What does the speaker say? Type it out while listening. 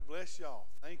bless y'all.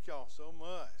 Thank y'all so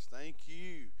much. Thank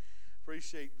you.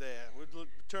 Appreciate that. We'll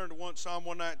turn to Psalm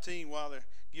 119 while they're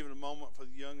giving a moment for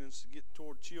the youngins to get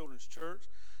toward Children's Church.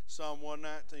 Psalm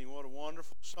 119. What a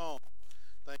wonderful song.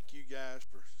 Thank you guys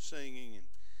for singing in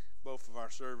both of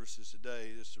our services today.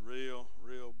 It's a real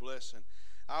blessing.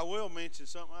 I will mention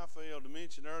something I failed to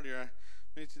mention earlier.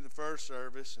 I mentioned the first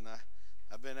service, and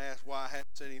I've been asked why I hadn't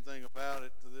said anything about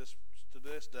it to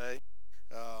this day,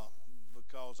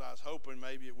 because I was hoping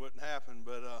maybe it wouldn't happen,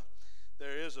 but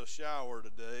there is a shower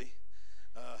today.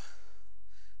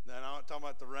 Now, I'm not talking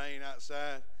about the rain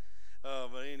outside,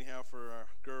 but anyhow, for our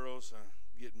girls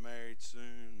getting married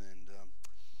soon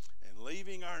and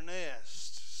leaving our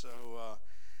nest. So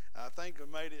I think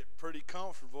we made it pretty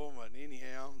comfortable, but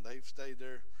anyhow, they've stayed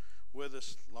there with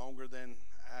us longer than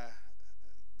I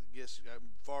guess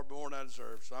far more than I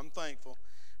deserve. So I'm thankful.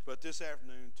 But this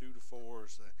afternoon, 2 to 4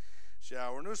 is the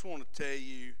shower. And I just want to tell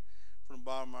you from the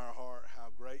bottom of our heart how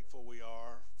grateful we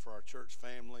are for our church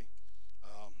family.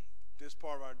 This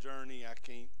part of our journey, I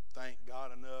can't thank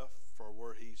God enough for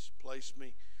where He's placed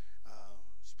me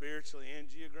spiritually and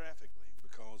geographically,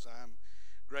 because I'm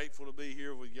grateful to be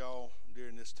here with y'all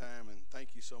during this time. And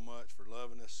thank you so much for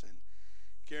loving us and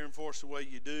caring for us the way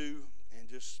you do. And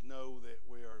just know that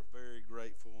we are very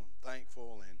grateful and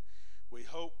thankful. And we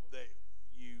hope that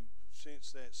you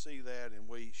sense that, see that, and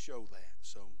we show that.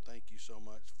 So thank you so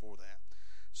much for that.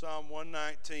 Psalm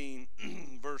 119,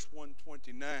 verse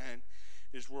 129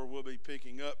 is where we'll be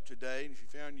picking up today. And if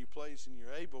you found your place and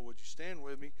you're able, would you stand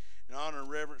with me in honor and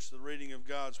reverence to the reading of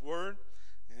God's Word?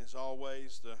 And as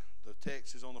always, the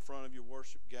text is on the front of your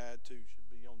worship guide too. Should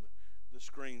be on the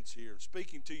screens here.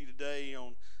 Speaking to you today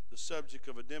on the subject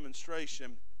of a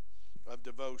demonstration of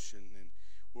devotion. And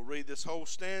we'll read this whole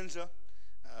stanza.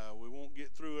 We won't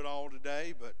get through it all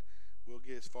today, but we'll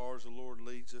get as far as the Lord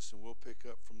leads us, and we'll pick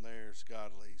up from there as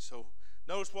God leads. So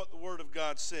notice what the Word of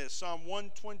God says. Psalm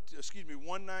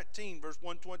 119, verse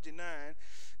 129.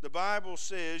 The Bible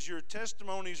says, "Your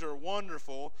testimonies are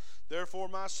wonderful, therefore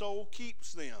my soul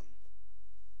keeps them.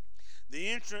 The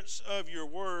entrance of your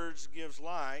words gives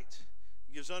light,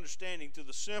 gives understanding to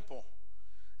the simple.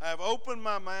 I have opened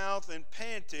my mouth and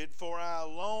panted, for I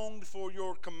longed for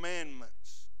your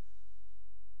commandments.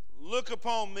 Look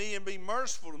upon me and be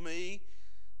merciful to me,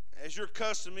 as your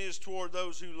custom is toward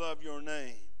those who love your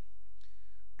name.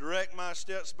 Direct my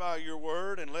steps by your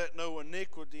word, and let no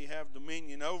iniquity have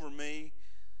dominion over me.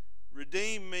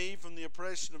 Redeem me from the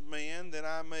oppression of men, that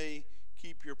I may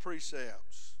keep your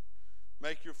precepts.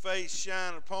 Make your face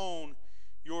shine upon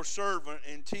your servant,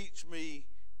 and teach me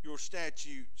your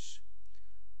statutes.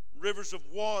 Rivers of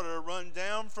water run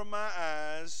down from my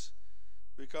eyes,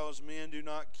 because men do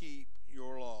not keep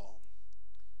your law."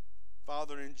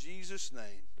 Father, in Jesus'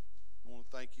 name, I want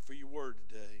to thank you for your word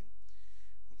today.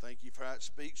 I want to thank you for how it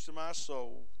speaks to my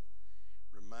soul,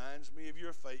 reminds me of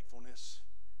your faithfulness,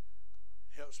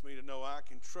 helps me to know I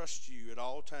can trust you at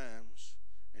all times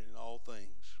and in all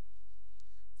things.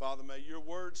 Father, may your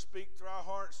word speak to our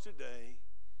hearts today.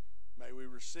 May we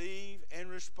receive and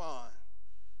respond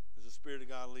as the Spirit of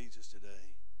God leads us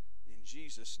today. In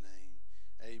Jesus' name,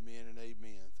 amen and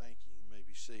amen. Thank you. You may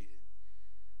be seated.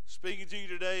 Speaking to you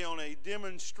today on a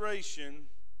demonstration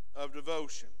of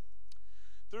devotion.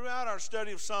 Throughout our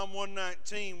study of Psalm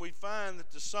 119, we find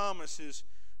that the psalmist is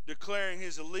declaring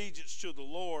his allegiance to the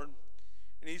Lord,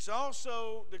 and he's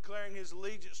also declaring his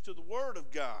allegiance to the Word of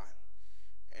God.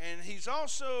 And he's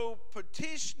also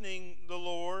petitioning the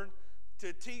Lord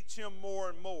to teach him more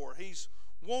and more. He's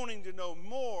wanting to know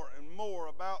more and more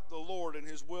about the Lord and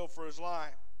His will for his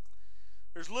life.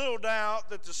 There's little doubt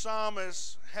that the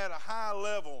psalmist had a high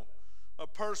level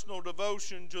of personal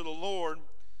devotion to the Lord,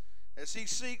 as he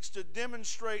seeks to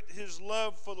demonstrate his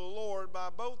love for the Lord by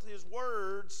both his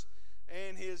words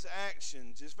and his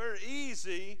actions. It's very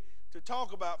easy to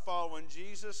talk about following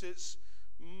Jesus. It's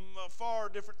a far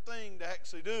different thing to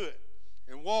actually do it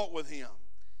and walk with Him.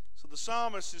 So the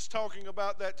psalmist is talking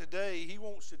about that today. He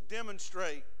wants to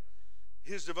demonstrate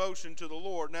his devotion to the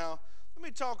Lord. Now, let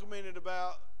me talk a minute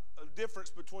about a difference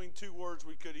between two words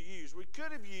we could have used. We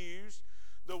could have used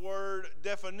the word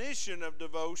definition of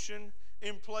devotion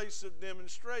in place of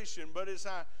demonstration. But as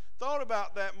I thought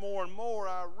about that more and more,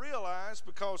 I realized,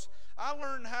 because I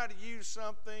learned how to use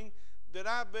something that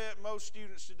I bet most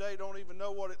students today don't even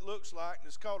know what it looks like, and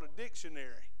it's called a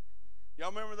dictionary. Y'all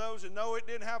remember those? And no, it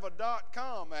didn't have a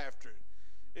 .com after it.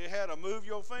 It had a move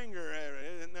your finger.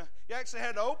 And you actually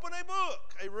had to open a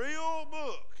book, a real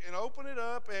book, and open it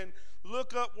up and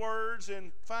look up words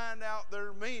and find out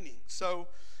their meaning. So,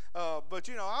 but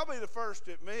I'll be the first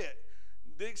to admit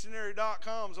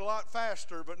Dictionary.com is a lot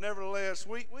faster, but nevertheless,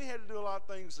 we had to do a lot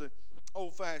of things the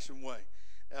old-fashioned way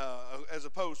as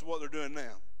opposed to what they're doing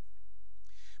now.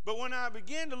 But when I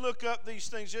began to look up these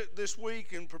things this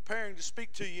week and preparing to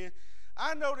speak to you,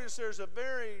 I noticed there's a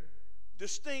very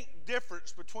distinct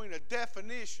difference between a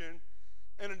definition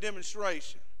and a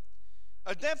demonstration.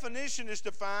 A definition is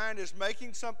defined as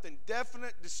making something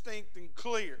definite, distinct, and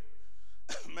clear.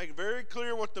 Make it very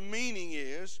clear what the meaning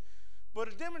is. But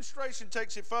a demonstration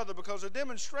takes it further, because a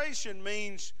demonstration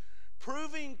means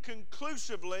proving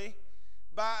conclusively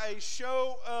by a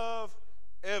show of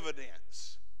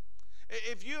evidence.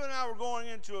 If you and I were going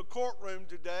into a courtroom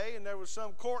today and there was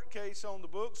some court case on the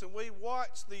books and we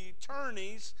watched the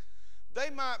attorneys, they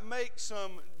might make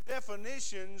some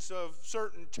definitions of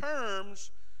certain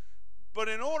terms, but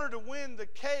in order to win the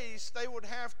case, they would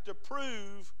have to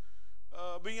prove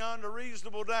beyond a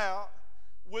reasonable doubt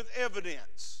with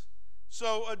evidence.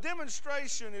 So a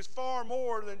demonstration is far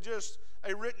more than just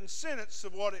a written sentence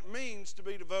of what it means to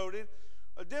be devoted.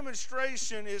 A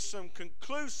demonstration is some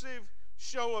conclusive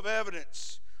show of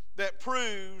evidence that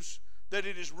proves that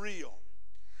it is real.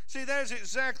 See, that is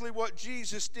exactly what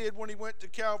Jesus did when he went to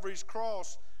Calvary's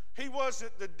cross. He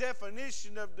wasn't the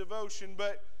definition of devotion,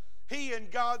 but he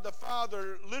and God the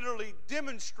Father literally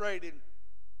demonstrated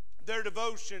their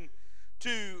devotion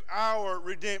to our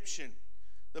redemption.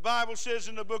 The Bible says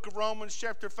in the book of Romans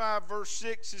chapter 5 verse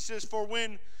 6, it says, "For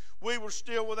when we were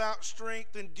still without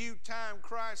strength, in due time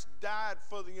Christ died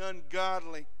for the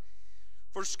ungodly.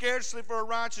 For scarcely for a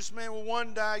righteous man will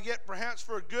one die, yet perhaps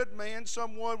for a good man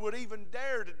someone would even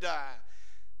dare to die."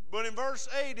 But in verse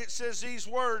 8 it says these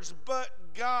words,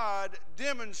 "But God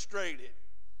demonstrated."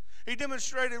 He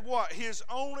demonstrated what? His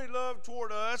only love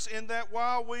toward us, in that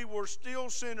while we were still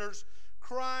sinners,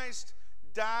 Christ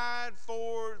died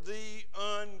for the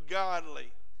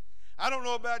ungodly. I don't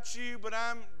know about you, but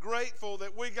I'm grateful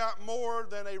that we got more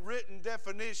than a written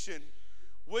definition.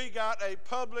 We got a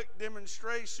public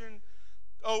demonstration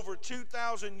over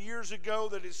 2,000 years ago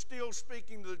that is still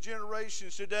speaking to the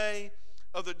generations today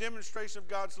of the demonstration of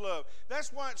God's love.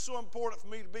 That's why it's so important for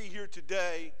me to be here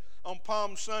today on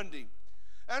Palm Sunday.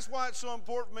 That's why it's so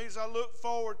important for me as I look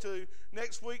forward to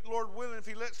next week, Lord willing, if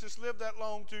he lets us live that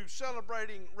long, to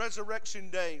celebrating Resurrection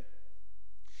Day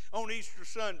on Easter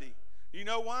Sunday. You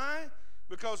know why?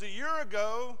 Because a year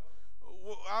ago,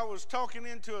 I was talking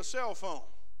into a cell phone.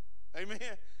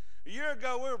 Amen. A year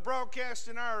ago, we were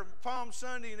broadcasting our Palm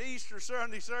Sunday and Easter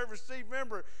Sunday service, Steve,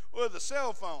 remember, with a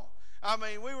cell phone. I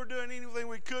mean, we were doing anything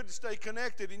we could to stay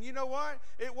connected. And you know what?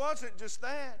 It wasn't just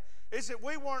that. It's that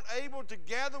we weren't able to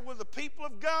gather with the people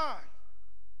of God.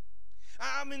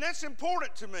 I mean, that's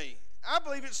important to me. I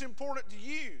believe it's important to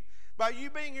you. By you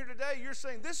being here today, you're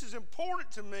saying this is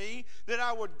important to me, that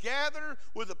I would gather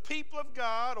with the people of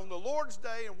God on the Lord's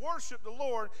Day and worship the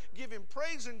Lord, give him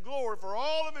praise and glory for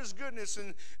all of his goodness.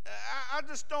 And I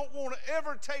just don't want to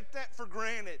ever take that for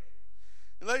granted.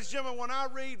 And ladies and gentlemen, when I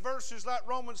read verses like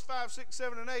Romans 5, 6,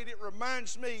 7, and 8, it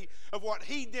reminds me of what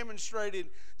he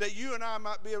demonstrated, that you and I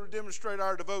might be able to demonstrate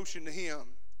our devotion to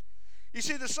him. You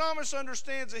see, the psalmist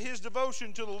understands that his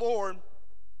devotion to the Lord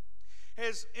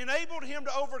has enabled him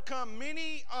to overcome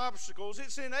many obstacles.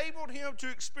 It's enabled him to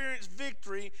experience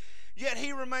victory, yet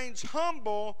he remains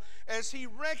humble as he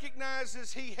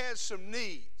recognizes he has some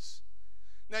needs.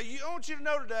 Now, I want you to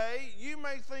know today, you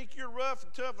may think you're rough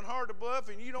and tough and hard to bluff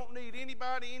and you don't need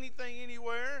anybody, anything,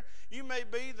 anywhere. You may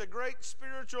be the great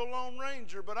spiritual Lone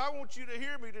Ranger, but I want you to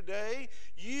hear me today.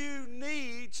 You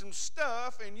need some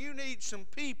stuff and you need some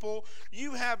people.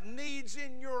 You have needs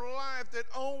in your life that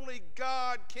only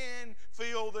God can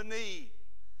fill the need.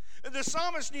 The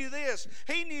psalmist knew this.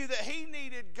 He knew that he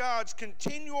needed God's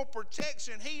continual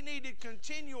protection. He needed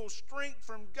continual strength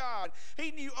from God.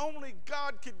 He knew only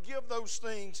God could give those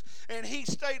things, and he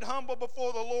stayed humble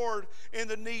before the Lord in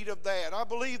the need of that. I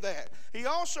believe that. He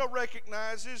also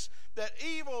recognizes that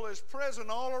evil is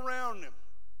present all around him.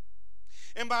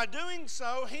 And by doing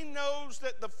so, he knows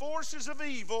that the forces of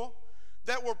evil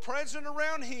that were present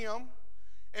around him,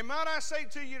 and might I say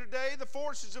to you today, the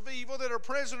forces of evil that are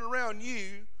present around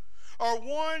you, are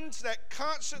ones that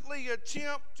constantly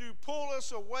attempt to pull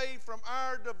us away from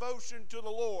our devotion to the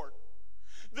Lord.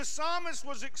 The psalmist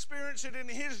was experiencing in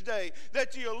his day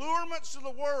that the allurements of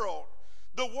the world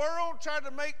tried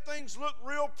to make things look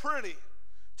real pretty,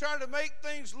 tried to make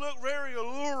things look very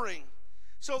alluring.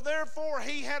 So therefore,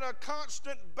 he had a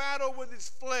constant battle with his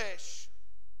flesh.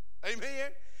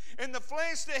 Amen. And the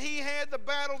flesh that he had, the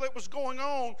battle that was going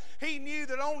on, he knew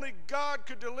that only God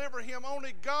could deliver him.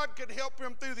 Only God could help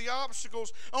him through the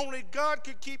obstacles. Only God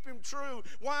could keep him true.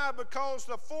 Why? Because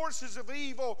the forces of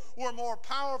evil were more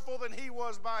powerful than he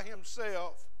was by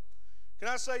himself. Can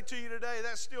I say to you today,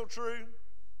 that's still true?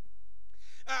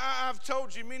 I've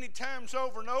told you many times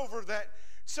over and over that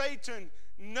Satan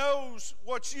knows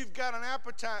what you've got an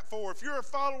appetite for. If you're a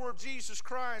follower of Jesus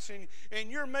Christ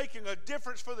and you're making a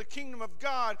difference for the kingdom of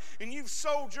God and you've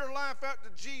sold your life out to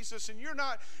Jesus and you're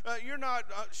not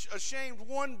ashamed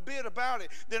one bit about it,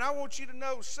 then I want you to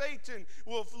know Satan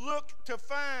will look to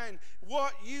find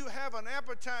what you have an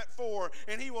appetite for,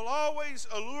 and he will always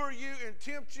allure you and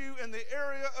tempt you in the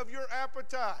area of your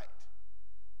appetite.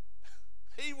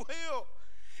 He will.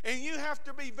 And you have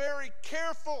to be very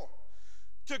careful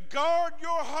to guard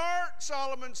your heart,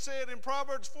 Solomon said in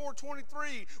Proverbs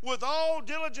 4:23, with all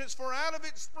diligence, for out of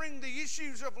it spring the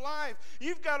issues of life.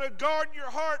 You've got to guard your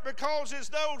heart, because as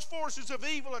those forces of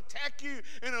evil attack you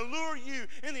and allure you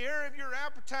in the area of your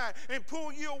appetite and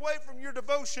pull you away from your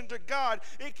devotion to God,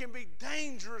 it can be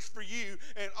dangerous for you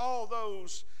and all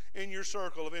those in your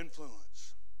circle of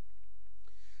influence.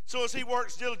 So as he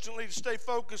works diligently to stay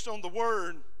focused on the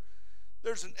Word,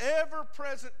 there's an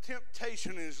ever-present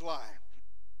temptation in his life.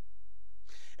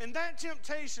 And that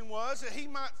temptation was that he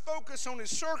might focus on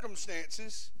his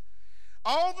circumstances,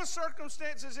 all the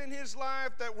circumstances in his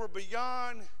life that were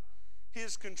beyond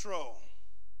his control.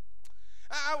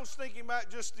 I was thinking about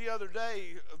just the other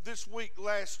day, this week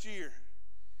last year,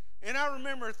 and I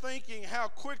remember thinking how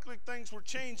quickly things were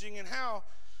changing and how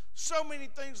so many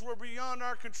things were beyond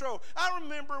our control. I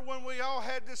remember when we all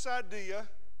had this idea,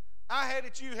 I had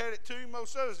it, you had it too,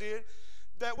 most others did,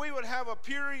 that we would have a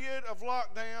period of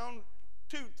lockdown,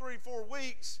 2, 3, 4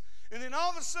 weeks, and then all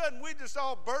of a sudden we just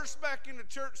all burst back into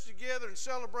church together and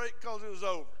celebrate because it was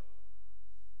over.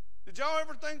 Did y'all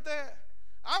ever think that?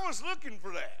 I was looking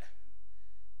for that.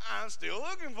 I'm still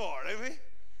looking for it, amen?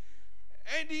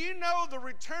 And do you know the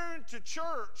return to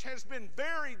church has been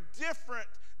very different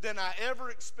than I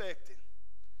ever expected?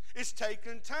 It's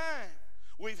taken time.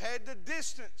 We've had to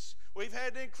distance. We've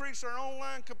had to increase our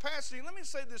online capacity. Let me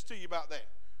say this to you about that.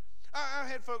 I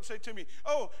had folks say to me,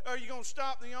 oh, are you going to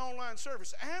stop the online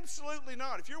service? Absolutely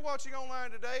not. If you're watching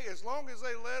online today, as long as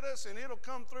they let us and it'll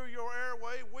come through your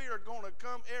airway, we are going to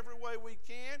come every way we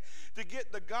can to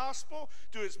get the gospel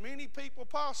to as many people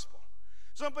possible.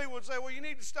 Some people would say, well, you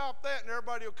need to stop that and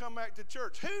everybody will come back to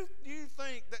church. Who do you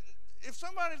think that if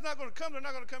somebody's not going to come, they're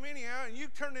not going to come anyhow, and you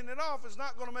turning it off is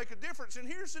not going to make a difference? And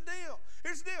here's the deal.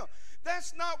 Here's the deal.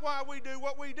 That's not why we do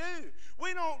what we do.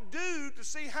 We don't do to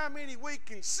see how many we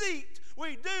can seat.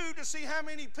 We do to see how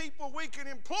many people we can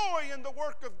employ in the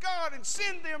work of God and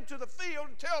send them to the field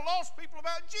and tell lost people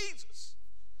about Jesus.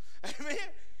 Amen.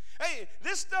 Hey,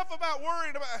 this stuff about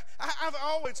worrying about, I've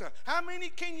always said, how many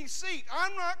can you seat?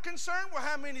 I'm not concerned with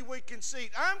how many we can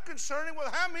seat. I'm concerned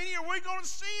with how many are we going to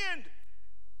send.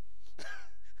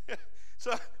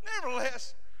 So,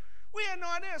 nevertheless, we had no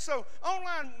idea. So,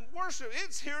 online worship,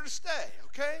 it's here to stay,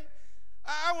 okay?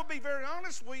 I will be very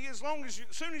honest with you, as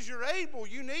soon as you're able,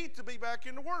 you need to be back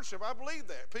into worship. I believe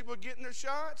that. People are getting their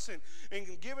shots and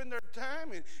giving their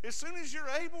time, and as soon as you're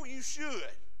able, you should.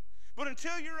 But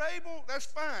until you're able, that's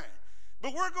fine.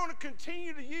 But we're going to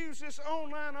continue to use this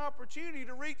online opportunity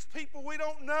to reach people we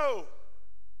don't know.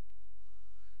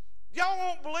 Y'all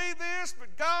won't believe this,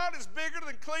 but God is bigger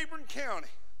than Cleveland County.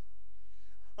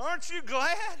 Aren't you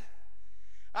glad?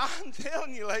 I'm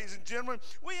telling you, ladies and gentlemen,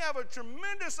 we have a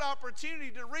tremendous opportunity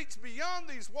to reach beyond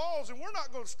these walls, and we're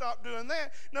not going to stop doing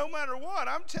that no matter what.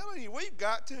 I'm telling you, we've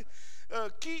got to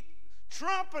keep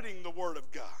trumpeting the Word of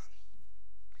God.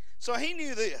 So he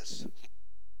knew this.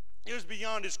 It was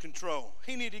beyond his control.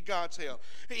 He needed God's help.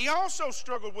 He also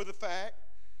struggled with the fact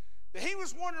that he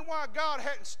was wondering why God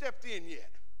hadn't stepped in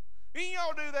yet. Didn't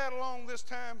y'all do that along this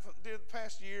time, the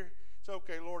past year? It's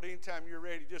okay, Lord, anytime you're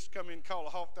ready, just come in and call a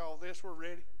halt to all this. We're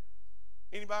ready.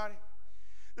 Anybody?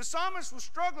 The psalmist was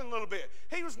struggling a little bit.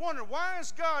 He was wondering, why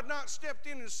has God not stepped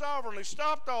in and sovereignly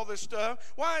stopped all this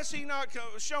stuff? Why has he not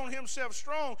shown himself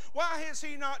strong? Why has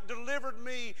he not delivered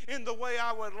me in the way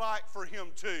I would like for him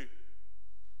to?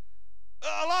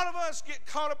 A lot of us get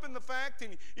caught up in the fact,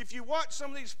 and if you watch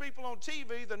some of these people on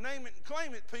TV, the name it and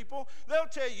claim it people, they'll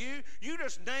tell you, you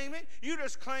just name it, you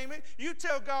just claim it, you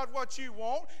tell God what you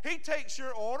want, he takes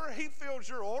your order, he fills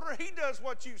your order, he does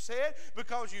what you said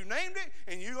because you named it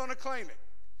and you're going to claim it.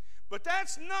 But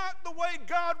that's not the way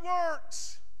God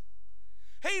works.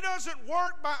 He doesn't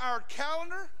work by our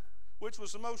calendar, which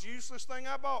was the most useless thing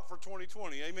I bought for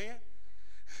 2020, amen?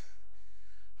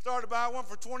 Started to buy one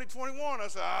for 2021. I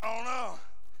said, I don't know.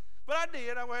 But I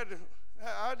did.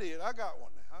 I got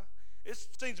one now. It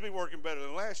seems to be working better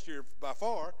than last year by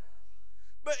far.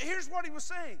 But here's what he was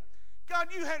saying. God,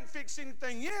 you hadn't fixed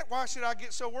anything yet. Why should I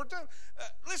get so worked up?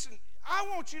 Listen, I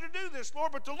want you to do this,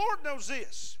 Lord, but the Lord knows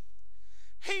this.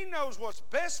 He knows what's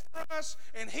best for us,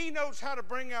 and he knows how to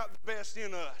bring out the best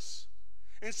in us.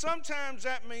 And sometimes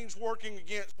that means working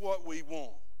against what we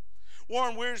want.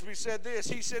 Warren Wiersbe said this.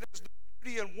 He said, as the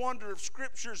beauty and wonder of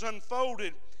Scriptures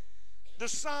unfolded, the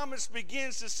psalmist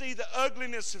begins to see the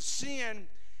ugliness of sin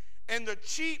and the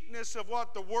cheapness of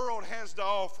what the world has to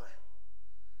offer.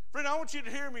 Friend, I want you to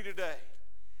hear me today.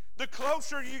 The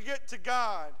closer you get to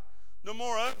God, the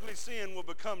more ugly sin will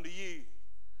become to you.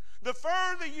 The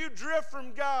further you drift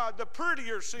from God, the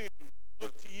prettier sin will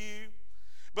look to you.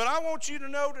 But I want you to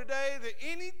know today that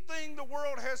anything the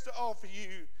world has to offer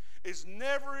you is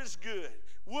never as good,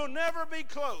 will never be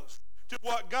close to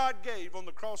what God gave on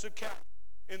the cross of Calvary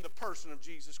in the person of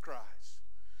Jesus Christ.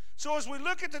 So as we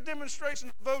look at the demonstration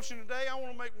of devotion today, I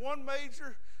want to make one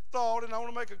major thought, and I want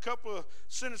to make a couple of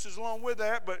sentences along with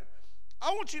that, but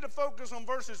I want you to focus on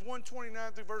verses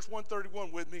 129 through verse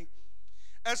 131 with me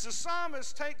as the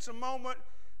psalmist takes a moment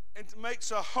and makes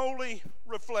a holy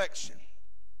reflection.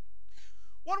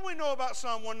 What do we know about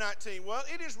Psalm 119? Well,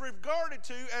 it is regarded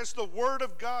to as the Word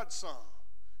of God Psalm.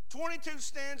 22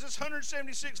 stanzas,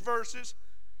 176 verses,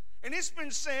 and it's been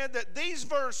said that these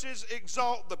verses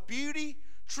exalt the beauty,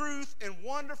 truth, and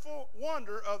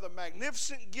wonder of the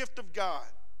magnificent gift of God.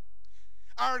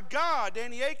 Our God,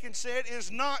 Danny Aiken said, is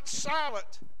not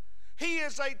silent. He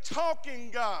is a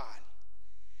talking God.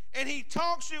 And he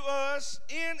talks to us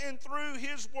in and through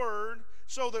his word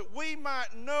so that we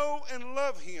might know and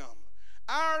love him.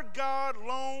 Our God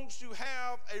longs to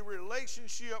have a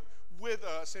relationship with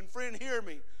us. And friend, hear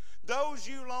me. Those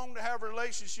you long to have a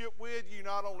relationship with, you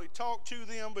not only talk to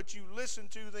them, but you listen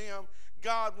to them.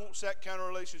 God wants that kind of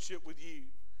relationship with you.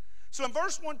 So in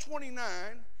verse 129,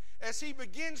 as he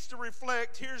begins to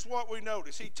reflect, here's what we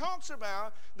notice. He talks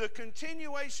about the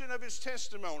continuation of his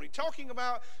testimony, talking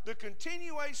about the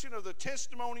continuation of the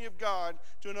testimony of God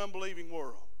to an unbelieving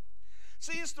world.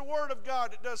 See, it's the Word of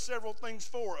God that does several things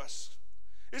for us.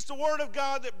 It's the Word of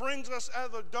God that brings us out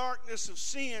of the darkness of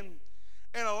sin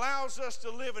and allows us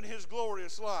to live in his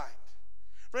glorious light.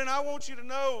 Friend, I want you to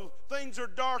know things are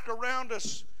dark around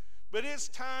us, but it's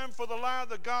time for the light of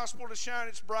the gospel to shine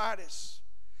its brightest.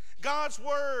 God's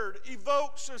word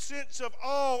evokes a sense of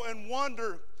awe and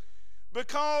wonder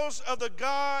because of the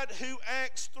God who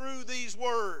acts through these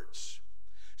words.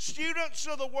 Students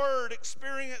of the word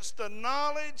experience the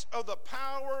knowledge of the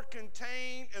power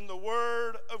contained in the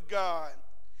word of God.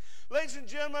 Ladies and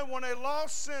gentlemen, when a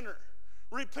lost sinner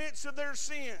repents of their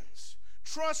sins,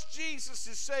 trusts Jesus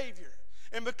as Savior,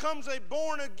 and becomes a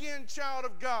born-again child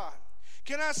of God,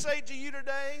 can I say to you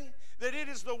today that it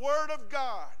is the Word of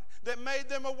God that made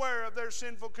them aware of their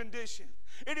sinful condition.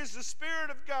 It is the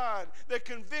Spirit of God that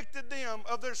convicted them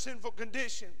of their sinful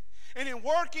condition. And in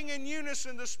working in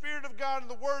unison, the Spirit of God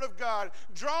and the Word of God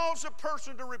draws a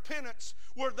person to repentance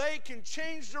where they can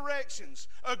change directions,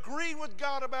 agree with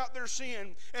God about their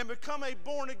sin, and become a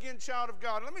born-again child of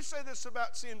God. Let me say this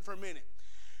about sin for a minute.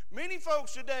 Many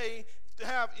folks today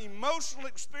have emotional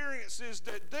experiences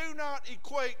that do not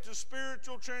equate to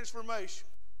spiritual transformation.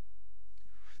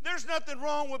 There's nothing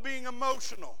wrong with being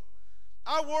emotional.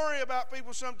 I worry about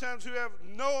people sometimes who have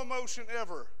no emotion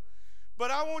ever.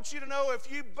 But I want you to know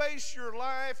if you base your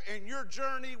life and your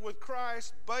journey with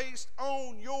Christ based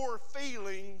on your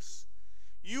feelings,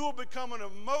 you will become an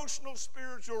emotional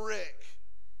spiritual wreck.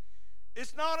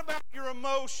 It's not about your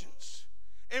emotions.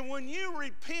 And when you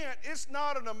repent, it's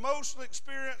not an emotional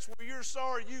experience where you're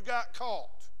sorry you got caught.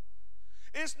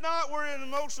 It's not we're in an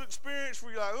emotional experience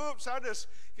where you're like, oops, I just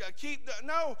keep that.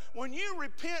 No, when you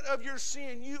repent of your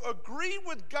sin, you agree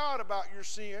with God about your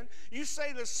sin. You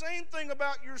say the same thing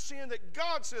about your sin that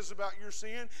God says about your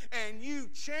sin, and you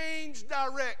change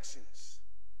directions.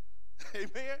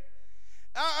 Amen?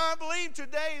 I believe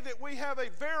today that we have a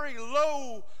very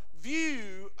low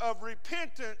view of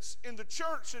repentance in the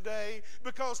church today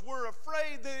because we're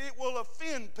afraid that it will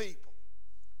offend people.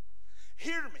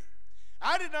 Hear me.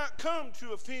 I did not come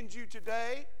to offend you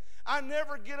today. I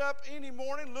never get up any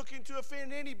morning looking to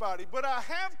offend anybody. But I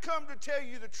have come to tell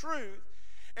you the truth.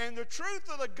 And the truth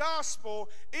of the gospel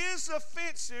is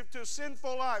offensive to a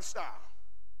sinful lifestyle.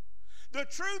 The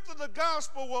truth of the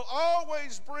gospel will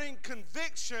always bring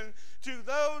conviction to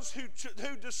those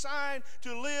who decide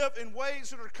to live in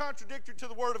ways that are contradictory to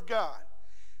the Word of God.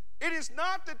 It is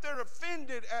not that they're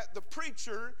offended at the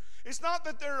preacher. It's not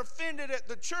that they're offended at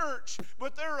the church,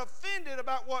 but they're offended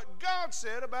about what God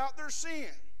said about their sin.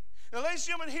 Now, ladies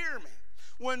and gentlemen, hear me.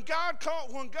 When God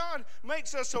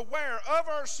makes us aware of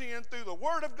our sin through the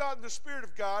Word of God and the Spirit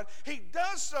of God, He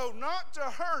does so not to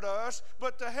hurt us,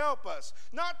 but to help us.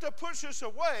 Not to push us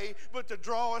away, but to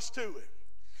draw us to it.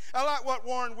 I like what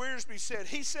Warren Wiersbe said.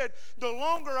 He said, the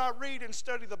longer I read and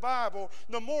study the Bible,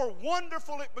 the more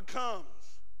wonderful it becomes.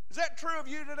 Is that true of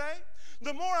you today?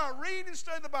 The more I read and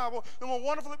study the Bible, the more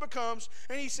wonderful it becomes.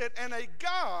 And he said, and a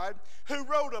God who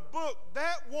wrote a book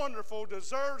that wonderful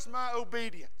deserves my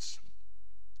obedience.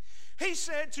 He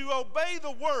said to obey the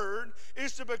Word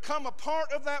is to become a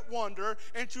part of that wonder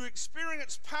and to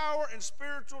experience power and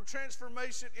spiritual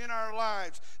transformation in our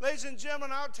lives. Ladies and gentlemen,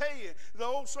 I'll tell you, the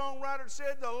old songwriter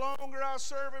said, the longer I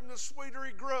serve Him, the sweeter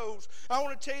He grows. I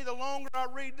want to tell you, the longer I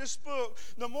read this book,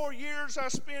 the more years I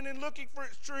spend in looking for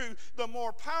its truth, the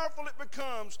more powerful it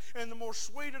becomes and the more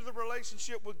sweeter the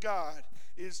relationship with God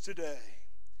is today.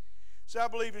 So I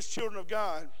believe as children of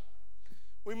God,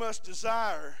 we must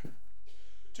desire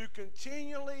to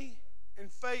continually and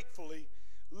faithfully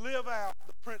live out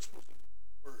the principles of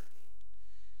the Word.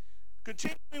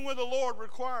 Continuing with the Lord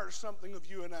requires something of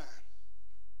you and I.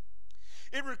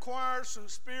 It requires some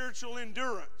spiritual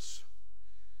endurance.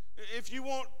 If you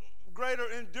want greater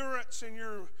endurance in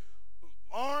your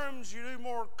arms, you do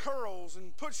more curls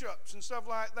and push-ups and stuff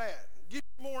like that. Give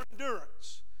you more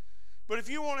endurance. But if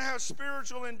you want to have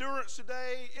spiritual endurance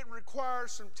today, it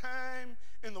requires some time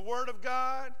in the Word of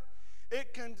God.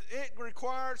 It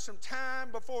requires some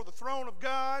time before the throne of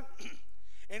God,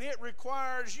 and it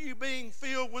requires you being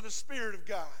filled with the Spirit of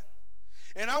God.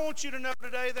 And I want you to know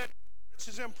today that this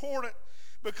is important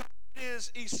because it is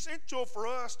essential for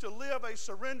us to live a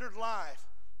surrendered life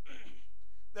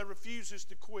that refuses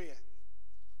to quit.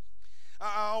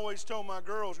 I always told my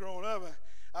girls growing up,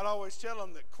 I'd always tell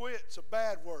them that quit's a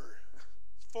bad word.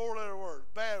 It's a 4-letter word,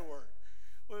 bad word.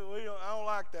 I don't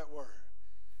like that word.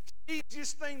 The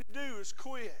easiest thing to do is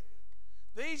quit.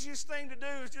 The easiest thing to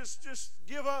do is just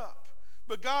give up.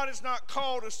 But God has not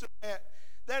called us to that.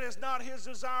 That is not His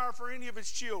desire for any of His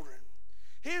children.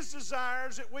 His desire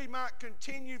is that we might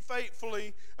continue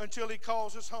faithfully until He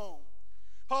calls us home.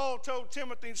 Paul told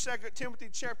Timothy in 2 Timothy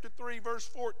chapter 3, verse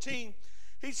 14,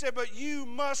 he said, but you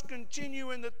must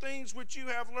continue in the things which you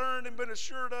have learned and been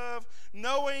assured of,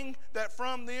 knowing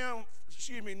from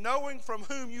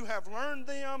whom you have learned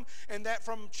them, and that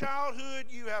from childhood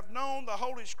you have known the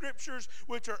Holy Scriptures,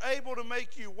 which are able to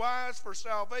make you wise for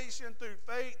salvation through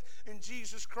faith in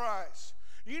Jesus Christ.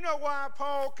 You know why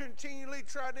Paul continually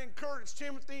tried to encourage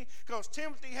Timothy? Because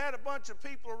Timothy had a bunch of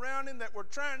people around him that were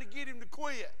trying to get him to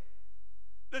quit.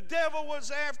 The devil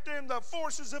was after him. The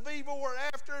forces of evil were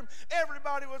after him.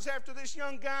 Everybody was after this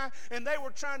young guy, and they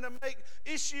were trying to make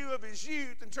issue of his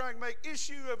youth and trying to make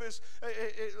issue of his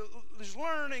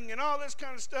learning and all this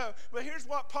kind of stuff. But here's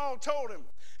what Paul told him.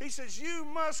 He says, you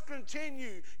must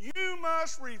continue. You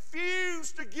must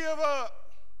refuse to give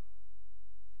up.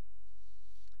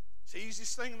 It's the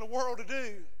easiest thing in the world to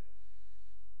do.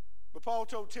 But Paul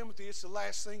told Timothy it's the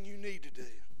last thing you need to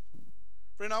do.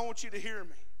 Friend, I want you to hear me.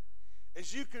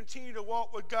 As you continue to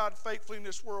walk with God faithfully in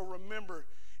this world, remember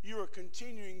you are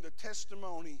continuing the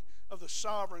testimony of the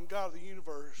sovereign God of the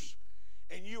universe,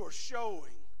 and you are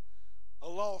showing a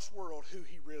lost world who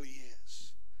He really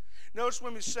is. Notice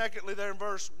with me, secondly, there in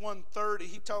verse 130,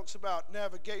 he talks about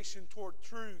navigation toward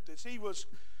truth. As he was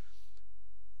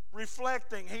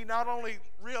reflecting, he not only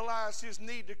realized his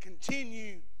need to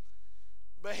continue,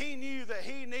 but he knew that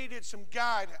he needed some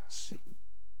guidance.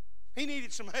 He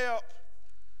needed some help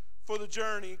for the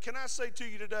journey. Can I say to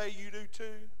you today, you do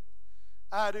too?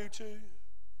 I do too.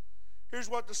 Here's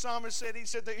what the psalmist said. He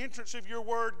said, the entrance of your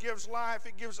word gives life.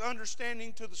 It gives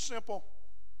understanding to the simple.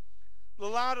 The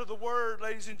light of the word,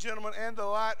 ladies and gentlemen, and the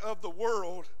light of the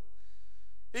world,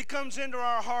 it comes into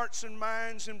our hearts and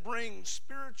minds and brings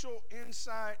spiritual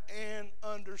insight and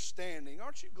understanding.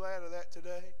 Aren't you glad of that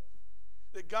today?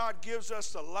 That God gives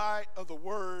us the light of the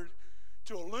word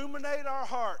to illuminate our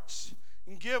hearts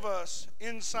and give us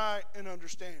insight and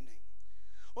understanding.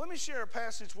 Well, let me share a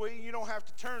passage with you. You don't have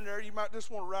to turn there. You might just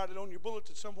want to write it on your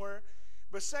bulletin somewhere.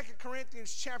 But 2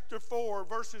 Corinthians chapter 4,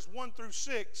 verses 1 through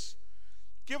 6,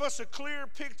 give us a clear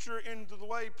picture into the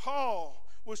way Paul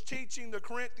was teaching the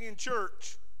Corinthian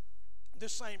church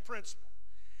this same principle.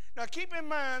 Now, keep in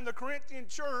mind, the Corinthian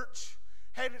church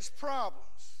had its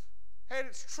problems, had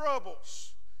its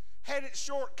troubles, had its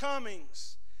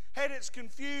shortcomings, had its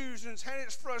confusions, had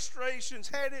its frustrations,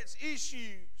 had its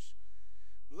issues.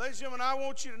 Ladies and gentlemen, I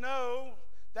want you to know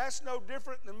that's no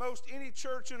different than most any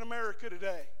church in America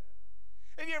today.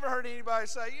 Have you ever heard anybody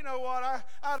say, you know what,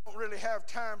 I don't really have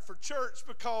time for church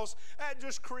because that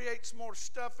just creates more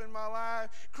stuff in my life,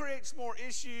 creates more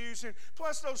issues, and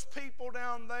plus those people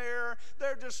down there,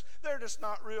 they're just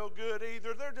not real good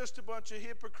either. They're just a bunch of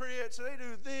hypocrites, and they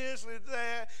do this and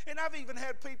that. And I've even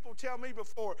had people tell me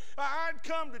before, I'd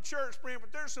come to church, Brent,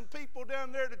 but there's some people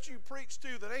down there that you preach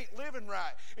to that ain't living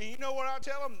right. And you know what I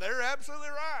tell them? They're absolutely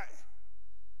right.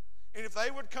 And if they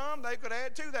would come, they could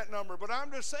add to that number. But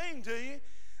I'm just saying to you,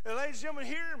 ladies and gentlemen,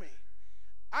 hear me.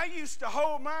 I used to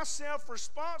hold myself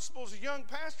responsible as a young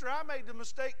pastor. I made the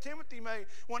mistake Timothy made.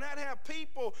 When I'd have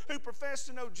people who profess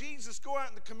to know Jesus go out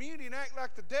in the community and act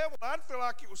like the devil, I'd feel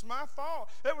like it was my fault.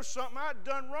 There was something I'd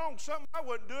done wrong, something I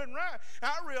wasn't doing right.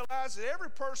 I realized that every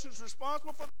person's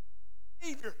responsible for their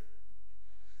behavior.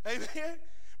 Amen?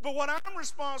 But what I'm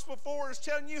responsible for is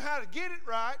telling you how to get it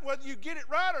right. Whether you get it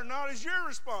right or not is your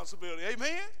responsibility.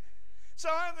 Amen? So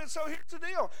here's the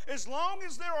deal. As long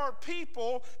as there are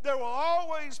people, there will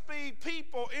always be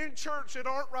people in church that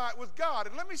aren't right with God.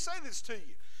 And let me say this to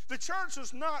you. The church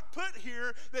was not put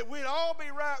here that we'd all be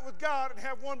right with God and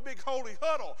have one big holy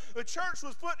huddle. The church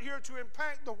was put here to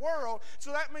impact the world.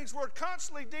 So that means we're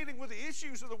constantly dealing with the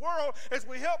issues of the world as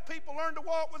we help people learn to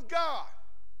walk with God.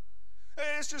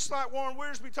 It's just like Warren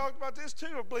Wiersbe talked about this too,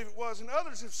 I believe it was, and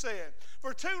others have said.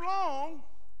 For too long,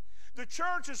 the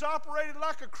church has operated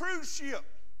like a cruise ship.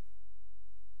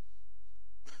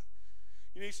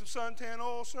 You need some suntan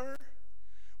oil, sir?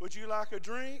 Would you like a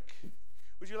drink?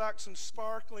 Would you like some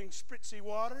sparkling, spritzy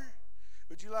water?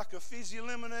 Would you like a fizzy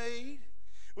lemonade?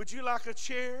 Would you like a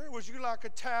chair? Would you like a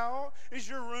towel? Is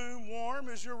your room warm?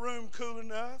 Is your room cool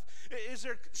enough? Is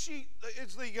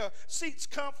the seats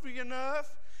comfy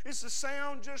enough? Is the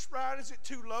sound just right? Is it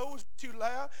too low? Is it too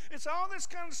loud? It's all this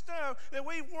kind of stuff that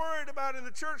we've worried about in the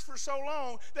church for so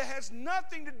long that has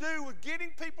nothing to do with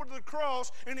getting people to the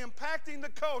cross and impacting the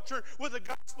culture with the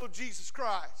gospel of Jesus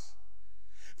Christ.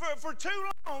 For too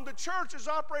long, the church has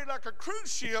operated like a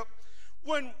cruise ship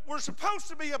when we're supposed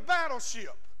to be a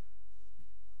battleship.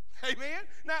 Amen?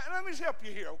 Now, let me help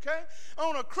you here, okay?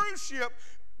 On a cruise ship,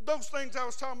 those things I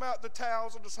was talking about, the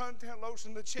towels and the suntan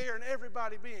lotion, the chair, and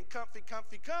everybody being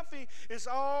comfy is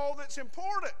all that's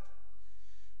important.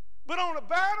 But on a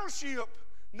battleship,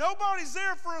 nobody's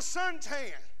there for a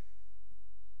suntan.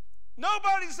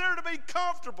 Nobody's there to be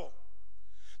comfortable.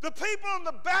 The people on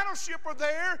the battleship are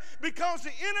there because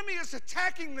the enemy is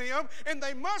attacking them, and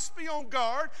they must be on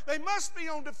guard, they must be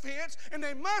on defense, and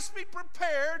they must be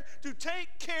prepared to take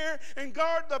care and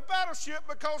guard the battleship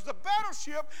because the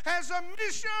battleship has a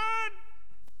mission.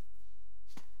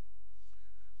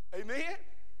 Amen?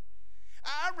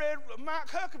 I read Mike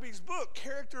Huckabee's book,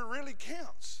 Character Really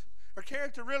Counts, or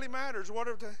Character Really Matters,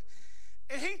 whatever.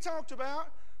 And he talked about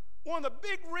one of the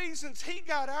big reasons he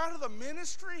got out of the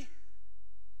ministry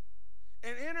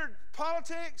and entered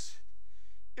politics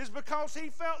is because he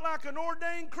felt like an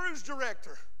ordained cruise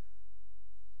director.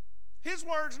 His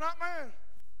words, not mine.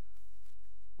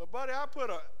 But buddy, I put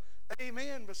a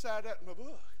amen beside that in my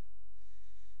book.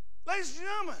 Ladies and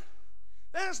gentlemen,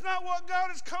 that is not what God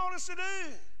has called us to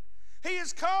do. He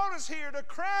has called us here to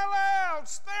cry loud,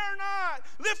 spare not,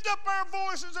 lift up our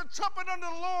voices and trumpet unto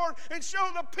the Lord and show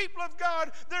the people of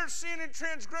God their sin and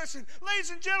transgression. Ladies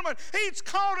and gentlemen, He's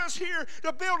called us here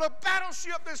to build a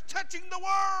battleship that's touching the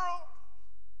world.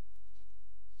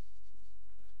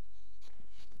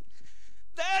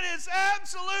 That is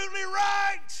absolutely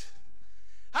right.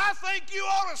 I think you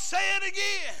ought to say it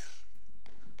again.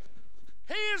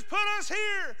 He has put us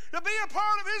here to be a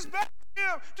part of His battle,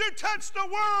 to touch the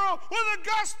world with the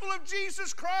gospel of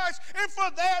Jesus Christ, and for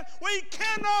that we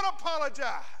cannot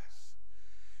apologize.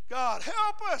 God,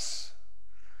 help us.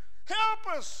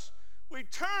 Help us. We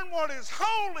turn what is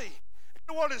holy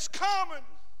into what is common.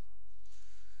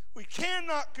 We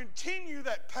cannot continue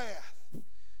that path.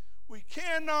 We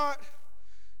cannot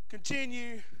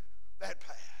continue that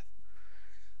path.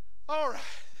 All right.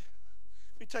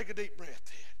 Let me take a deep breath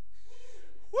then.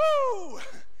 Woo!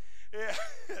 Yeah,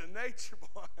 nature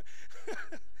boy.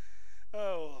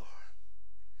 Oh, Lord.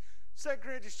 2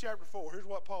 Corinthians chapter 4, here's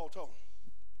what Paul told them.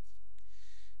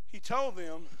 He told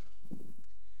them,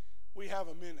 we have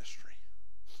a ministry.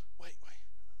 Wait, a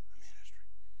ministry.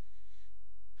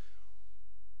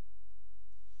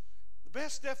 The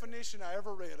best definition I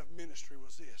ever read of ministry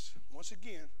was this. Once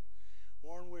again,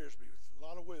 Warren Wiersbe, with a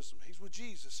lot of wisdom. He's with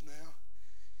Jesus now.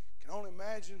 Can only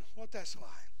imagine what that's like.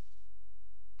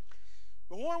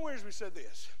 But Warren Wiersbe said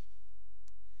this.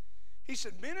 He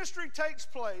said, ministry takes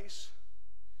place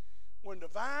when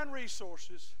divine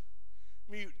resources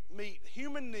meet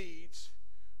human needs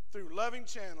through loving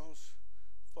channels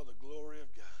for the glory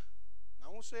of God. And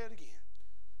I won't say it again.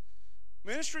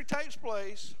 Ministry takes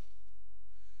place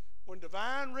when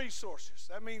divine resources,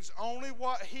 that means only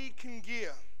what He can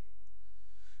give,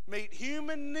 meet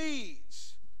human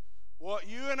needs, what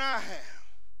you and I have,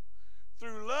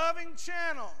 through loving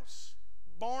channels,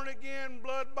 born-again,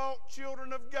 blood-bought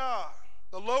children of God,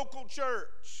 the local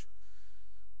church,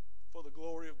 for the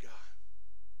glory of God.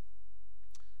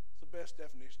 It's the best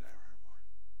definition I ever heard, Mark.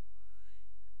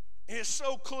 And it's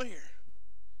so clear.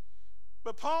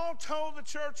 But Paul told the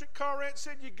church at Corinth,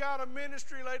 said, you got a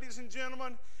ministry, ladies and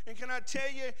gentlemen, and can I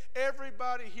tell you,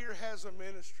 everybody here has a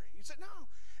ministry. He said, no,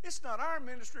 it's not our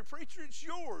ministry, preacher, it's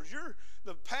yours. You're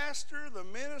the pastor, the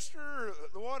minister,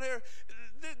 the whatever.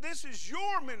 This is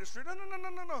your ministry.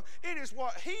 No. It is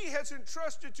what He has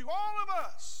entrusted to all of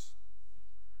us.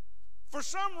 For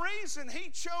some reason, He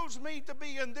chose me to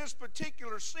be in this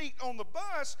particular seat on the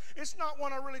bus. It's not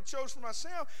one I really chose for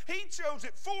myself. He chose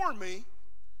it for me.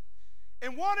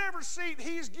 And whatever seat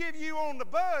He's give you on the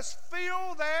bus,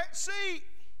 fill that seat.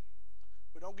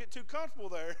 But don't get too comfortable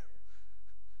there,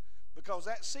 because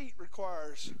that seat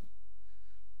requires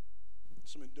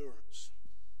some endurance.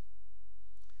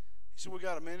 He said, we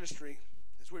got a ministry.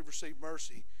 As we've received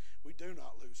mercy, we do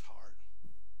not lose heart.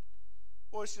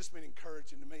 Well, it's just been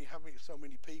encouraging to me how so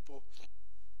many people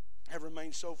have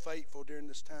remained so faithful during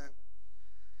this time.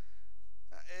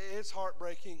 It's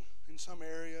heartbreaking in some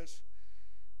areas.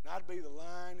 And I'd be the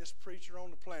lyingest preacher on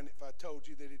the planet if I told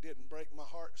you that it didn't break my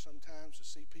heart sometimes to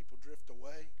see people drift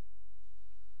away.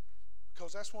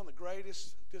 Because that's one of the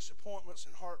greatest disappointments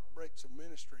and heartbreaks of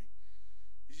ministry.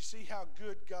 Is you see how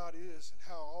good God is and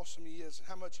how awesome He is and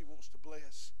how much He wants to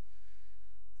bless.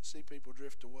 And see people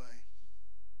drift away.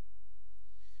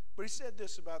 But he said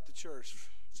this about the church,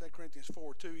 2 Corinthians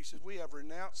 4:2. He says, we have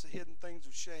renounced the hidden things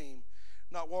of shame,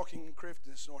 not walking in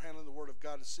craftiness, nor handling the word of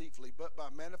God deceitfully, but by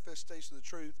manifestation of the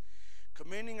truth,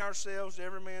 commending ourselves to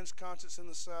every man's conscience in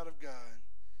the sight of God.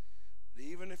 But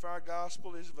even if our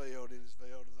gospel is veiled, it is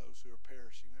veiled to those who are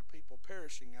perishing. There are people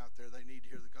perishing out there. They need to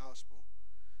hear the gospel.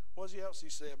 What else he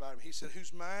say about him? He said,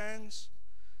 whose minds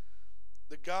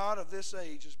the God of this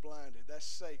age is blinded. That's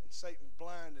Satan. Satan's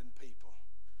blinding people.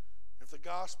 If the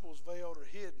gospel is veiled or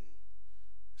hidden,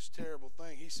 it's a terrible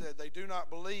thing. He said, they do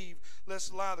not believe, lest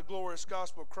the light of the glorious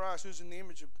gospel of Christ, who's in the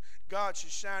image of God,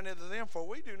 should shine into them. For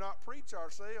we do not preach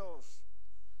ourselves,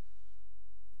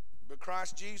 but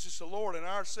Christ Jesus the Lord, and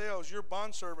ourselves your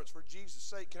bondservants for Jesus'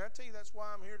 sake. Can I tell you that's why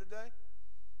I'm here today?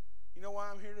 You know why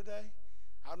I'm here today?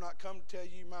 I've not come to tell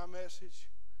you my message.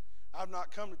 I've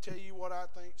not come to tell you what I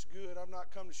think's good. I've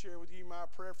not come to share with you my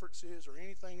preferences or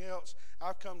anything else.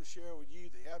 I've come to share with you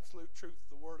the absolute truth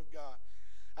of the Word of God.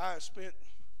 I have spent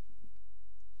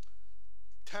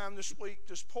time this week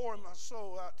just pouring my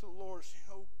soul out to the Lord, saying,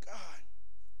 oh God,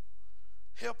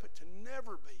 help it to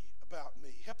never be about me.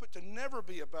 Help it to never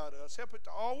be about us. Help it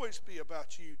to always be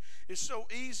about you. It's so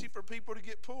easy for people to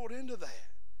get pulled into that.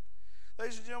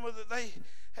 Ladies and gentlemen,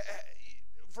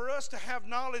 for us to have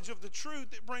knowledge of the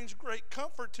truth, it brings great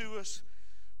comfort to us,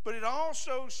 but it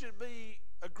also should be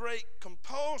a great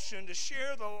compulsion to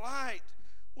share the light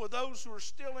with those who are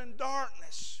still in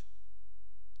darkness.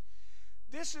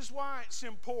 This is why it's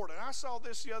important. I saw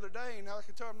this the other day, and I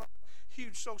can tell I'm not a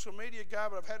huge social media guy,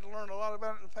 but I've had to learn a lot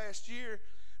about it in the past year.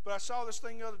 But I saw this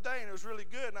thing the other day, and it was really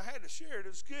good, and I had to share it. It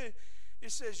was good.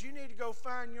 It says you need to go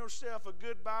find yourself a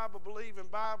good Bible-believing,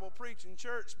 Bible-preaching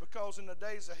church, because in the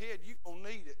days ahead, you're going to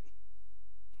need it.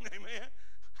 Amen?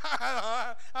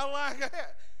 I like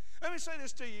that. Let me say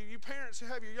this to you. You parents who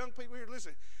have your young people here,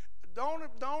 listen. Don't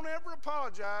ever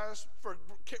apologize for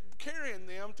carrying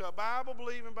them to a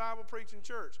Bible-believing, Bible-preaching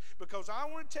church, because I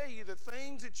want to tell you the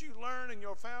things that you learn in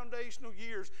your foundational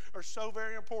years are so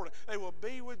very important. They will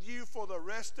be with you for the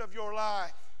rest of your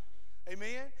life.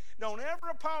 Amen? Don't ever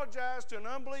apologize to an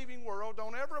unbelieving world.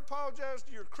 Don't ever apologize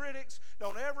to your critics.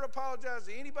 Don't ever apologize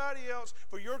to anybody else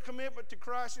for your commitment to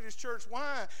Christ and His church.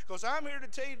 Why? Because I'm here to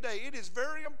tell you today, it is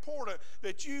very important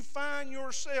that you find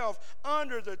yourself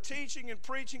under the teaching and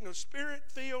preaching of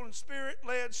Spirit-filled and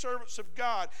Spirit-led servants of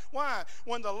God. Why?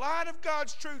 When the light of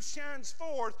God's truth shines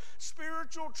forth,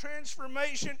 spiritual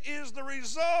transformation is the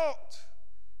result.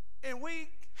 And we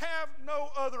have no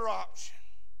other option.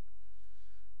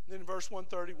 Then in verse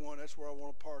 131, that's where I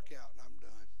want to park out, and I'm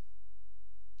done.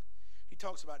 He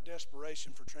talks about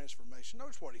desperation for transformation.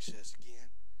 Notice what he says again.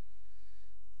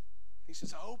 He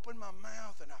says, I open my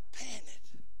mouth and I panted,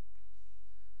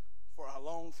 for I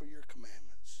long for your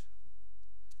commandments.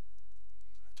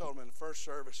 I told him in the first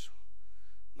service,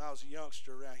 when I was a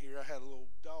youngster around here, I had a little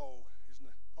dog.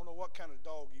 I don't know what kind of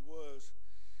dog he was.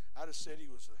 I just said he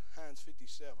was a Heinz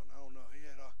 57. I don't know.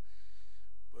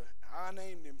 But I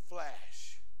named him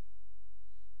Flash.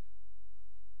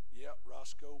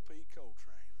 Roscoe P. Coltrane.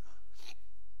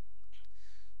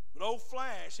 But old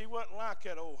Flash, he wasn't like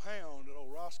that old hound that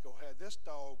old Roscoe had. This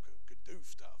dog could do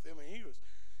stuff.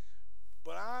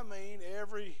 I mean,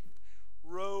 every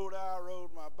road I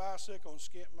rode my bicycle and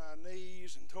skinned my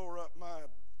knees and tore up my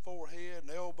forehead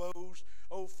and elbows,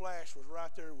 old Flash was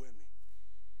right there with me.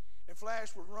 And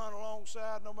Flash would run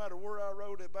alongside no matter where I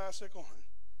rode that bicycle.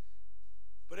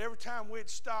 But every time we'd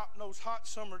stop in those hot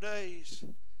summer days,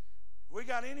 we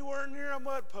got anywhere near a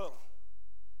mud puddle,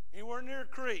 anywhere near a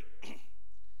creek,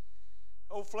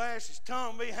 old Flash's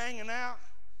tongue be hanging out.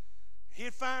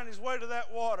 He'd find his way to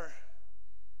that water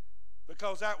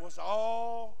because that was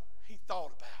all he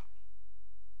thought about.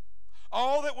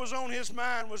 All that was on his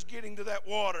mind was getting to that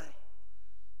water.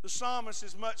 The psalmist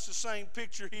is much the same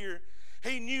picture here.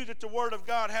 He knew that the Word of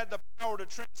God had the power to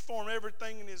transform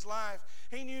everything in his life.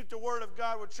 He knew that the Word of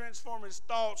God would transform his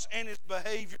thoughts and his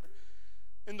behavior.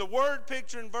 And the word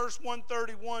picture in verse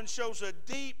 131 shows a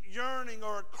deep yearning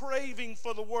or a craving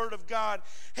for the Word of God.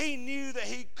 He knew that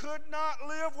he could not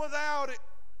live without it.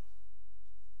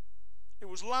 It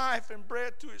was life and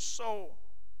breath to his soul,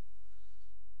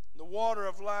 the water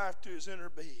of life to his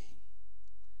inner being.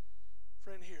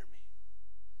 Friend, hear me.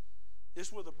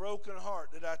 It's with a broken heart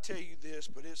that I tell you this,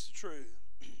 but it's the truth.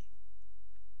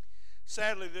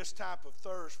 Sadly, this type of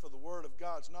thirst for the Word of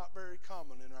God is not very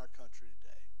common in our country today.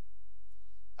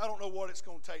 I don't know what it's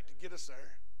going to take to get us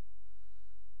there.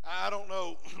 I don't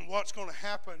know what's going to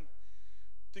happen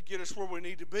to get us where we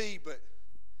need to be, but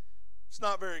it's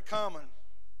not very common.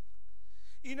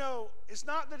 You know, it's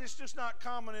not that it's just not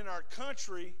common in our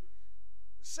country.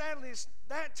 Sadly, it's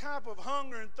that type of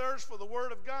hunger and thirst for the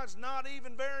Word of God is not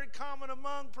even very common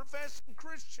among professing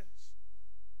Christians.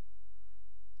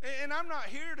 And I'm not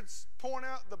here to point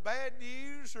out the bad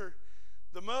news or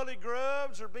the mully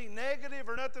grubs or be negative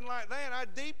or nothing like that. I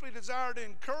deeply desire to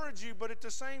encourage you, but at the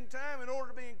same time, in order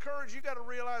to be encouraged, you've got to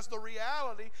realize the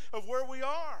reality of where we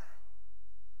are.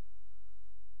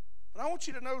 But I want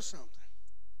you to know something.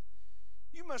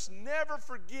 You must never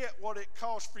forget what it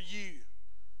costs for you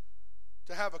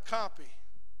to have a copy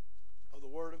of the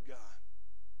Word of God.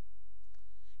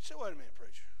 You say, wait a minute,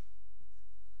 preacher.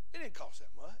 It didn't cost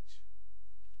that much.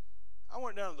 I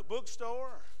went down to the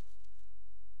bookstore,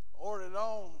 ordered it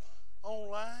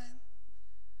online,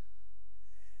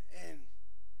 and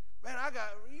man,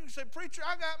 you say, preacher,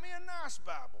 I got me a nice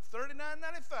Bible,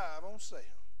 $39.95 on sale.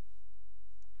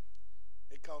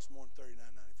 It cost more than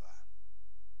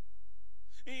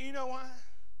 $39.95. You know why?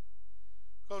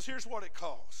 Because here's what it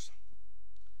costs.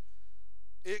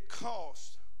 It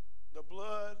cost the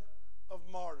blood of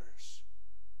martyrs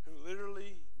who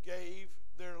literally gave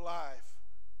their life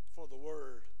for the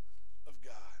Word of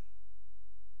God.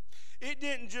 It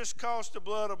didn't just cost the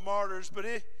blood of martyrs, but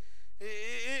it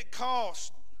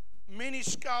cost many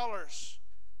scholars,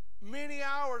 many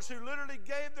hours who literally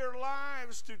gave their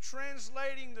lives to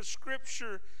translating the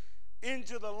Scripture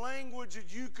into the language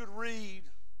that you could read.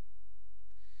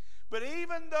 But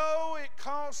even though it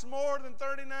costs more than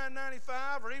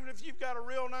 $39.95, or even if you've got a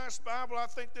real nice Bible, I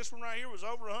think this one right here was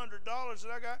over $100 that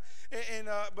I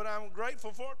got, but I'm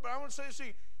grateful for it. But I want to say,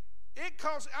 see, it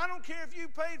costs, I don't care if you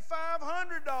paid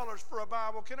 $500 for a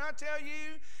Bible. Can I tell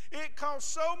you, it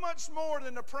costs so much more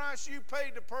than the price you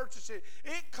paid to purchase it.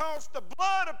 It cost the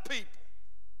blood of people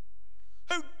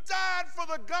who died for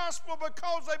the gospel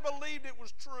because they believed it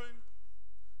was true.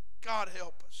 God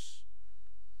help us.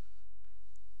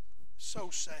 So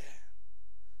sad.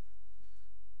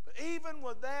 But even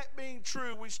with that being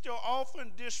true, we still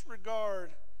often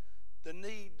disregard the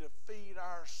need to feed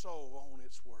our soul on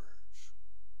its words.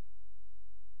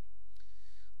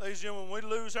 Ladies and gentlemen, when we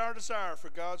lose our desire for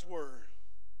God's Word,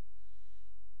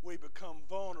 we become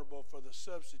vulnerable for the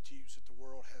substitutes that the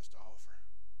world has to offer.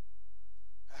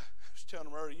 I was telling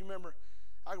them earlier,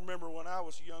 I remember when I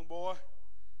was a young boy,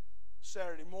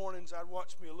 Saturday mornings I'd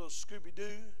watch me a little Scooby-Doo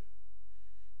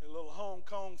and a little Hong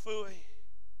Kong Phooey.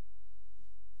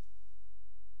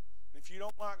 If you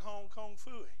don't like Hong Kong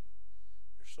Phooey,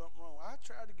 there's something wrong. I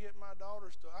tried to get my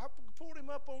daughters I pulled him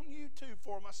up on YouTube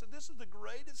for him. I said, this is the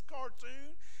greatest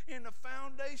cartoon in the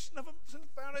foundation of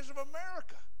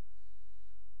America.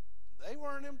 They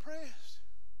weren't impressed.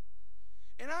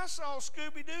 And I saw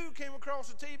Scooby-Doo came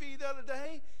across the TV the other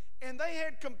day, and they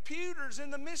had computers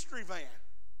in the mystery van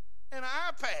and an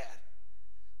iPad.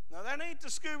 Now, that ain't the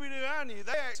Scooby-Doo I knew.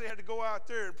 They actually had to go out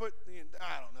there and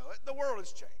I don't know. The world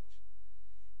has changed.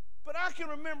 But I can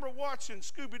remember watching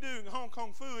Scooby-Doo and Hong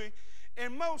Kong Phooey,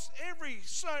 and every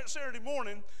Saturday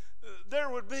morning, there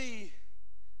would be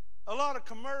a lot of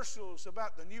commercials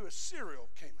about the newest cereal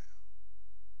came out.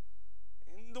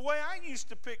 And the way I used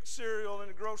to pick cereal in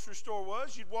the grocery store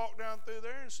was you'd walk down through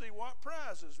there and see what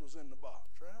prizes was in the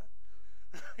box,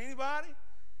 right? Anybody?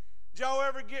 Did y'all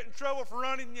ever get in trouble for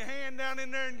running your hand down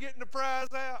in there and getting the prize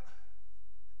out?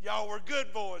 Y'all were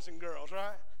good boys and girls,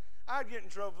 right? I'd get in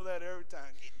trouble for that every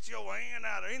time. Get your hand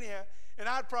out of anyhow. And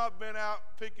I'd probably been out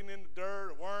picking in the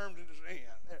dirt or worms in his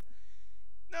hand.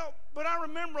 No, but I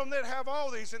remember them, they'd have all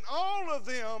these, and all of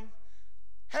them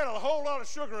had a whole lot of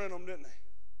sugar in them, didn't they?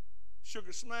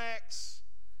 Sugar Smacks,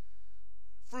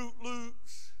 Fruit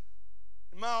Loops,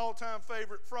 and my all-time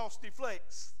favorite, Frosty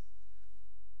Flakes.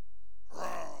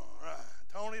 Right,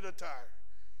 Tony the Tiger.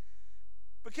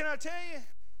 But can I tell you,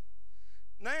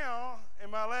 now,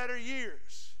 in my latter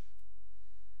years,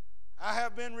 I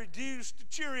have been reduced to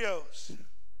Cheerios,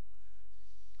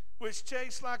 which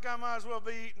tastes like I might as well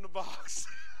be eating the box.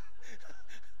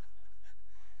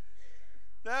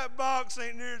 That box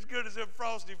ain't near as good as them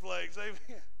Frosty Flakes.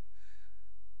 Amen.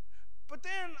 But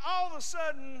then all of a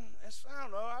sudden, I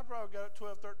don't know, I probably got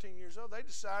 12, 13 years old, they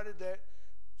decided that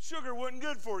sugar wasn't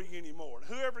good for you anymore. And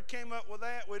whoever came up with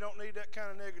that, we don't need that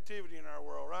kind of negativity in our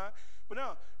world, right? But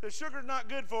no, the sugar's not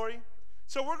good for you.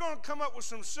 So we're going to come up with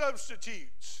some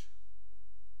substitutes.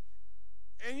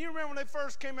 And you remember when they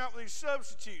first came out with these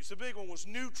substitutes, the big one was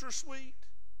NutraSweet.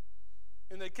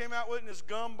 And they came out with it in this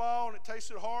gumball, and it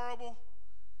tasted horrible.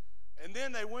 And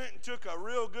then they went and took a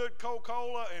real good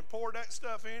Coca-Cola and poured that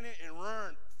stuff in it and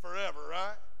run forever,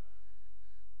 right?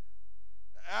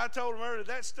 I told them earlier,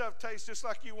 that stuff tastes just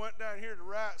like you went down here to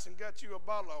Wright's and got you a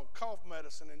bottle of cough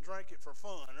medicine and drank it for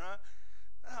fun, right?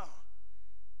 No.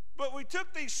 But we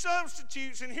took these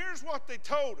substitutes, and here's what they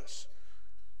told us.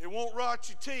 It won't rot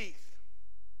your teeth.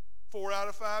 4 out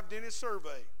of 5 dentists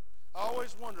surveyed. I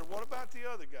always wondered, what about the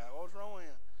other guy? What was wrong with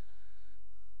him?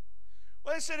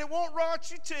 Well, they said it won't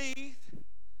rot your teeth.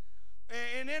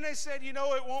 And then they said, you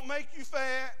know, it won't make you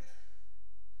fat.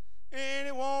 And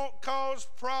it won't cause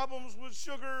problems with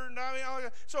sugar. And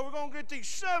so we're going to get these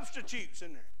substitutes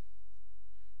in there.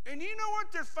 And you know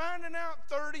what they're finding out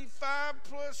 35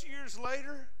 plus years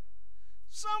later?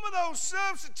 Some of those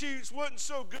substitutes wasn't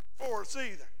so good for us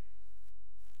either.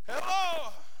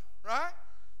 Hello, right?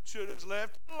 Should have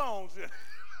left it alone.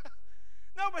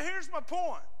 No, but here's my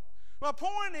point. My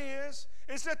point is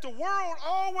that the world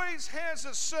always has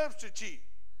a substitute.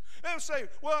 They'll say,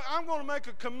 well, I'm going to make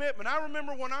a commitment. I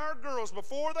remember when our girls,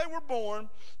 before they were born,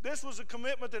 this was a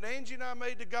commitment that Angie and I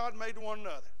made to God, made to one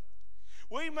another.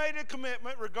 We made a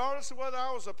commitment, regardless of whether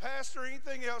I was a pastor or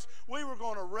anything else, we were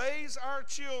going to raise our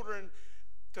children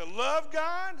to love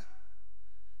God,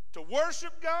 to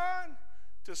worship God,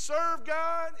 to serve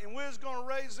God, and we was going to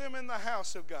raise them in the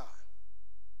house of God.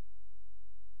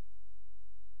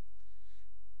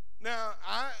 Now,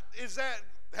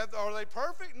 are they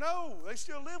perfect? No. They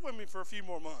still live with me for a few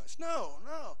more months. No.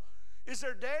 Is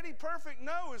their daddy perfect?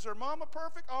 No. Is their mama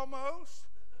perfect? Almost.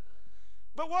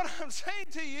 But what I'm saying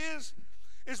to you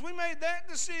is we made that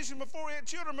decision before we had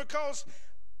children because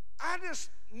I just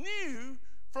knew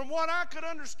from what I could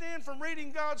understand from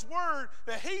reading God's Word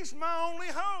that He's my only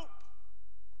hope.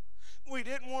 We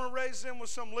didn't want to raise them with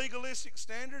some legalistic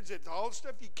standards that all the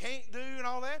stuff you can't do and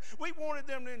all that. We wanted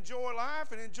them to enjoy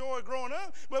life and enjoy growing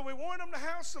up, but we wanted them to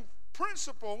have some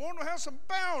principle, we wanted them to have some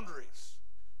boundaries.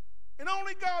 And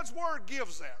only God's Word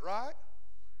gives that, right?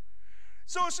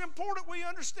 So it's important we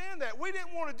understand that. We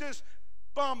didn't want to just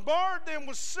bombard them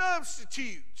with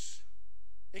substitutes.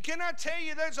 And can I tell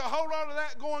you there's a whole lot of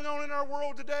that going on in our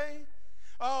world today?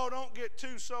 Oh, don't get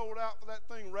too sold out for that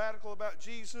thing radical about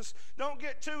Jesus. Don't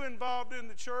get too involved in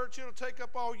the church. It'll take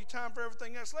up all your time for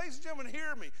everything else. Ladies and gentlemen,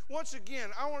 hear me. Once again,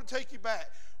 I want to take you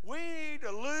back. We need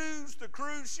to lose the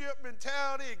cruise ship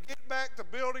mentality and get back to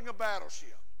building a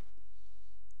battleship.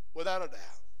 Without a doubt.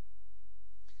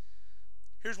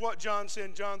 Here's what John said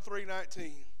in John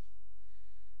 3:19.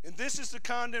 And this is the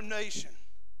condemnation,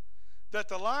 that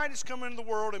the light has come into the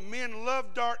world, and men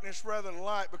love darkness rather than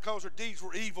light because their deeds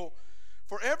were evil.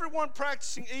 For everyone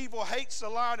practicing evil hates the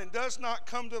light and does not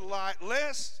come to the light,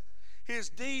 lest his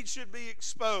deeds should be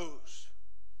exposed.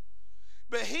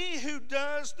 But he who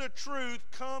does the truth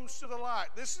comes to the light.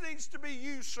 This needs to be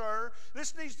you, sir.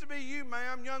 This needs to be you,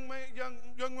 ma'am, young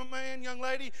man, young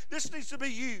lady. This needs to be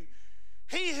you.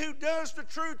 He who does the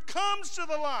truth comes to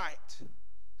the light,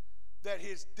 that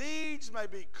his deeds may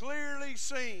be clearly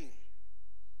seen,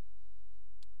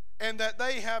 and that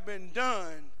they have been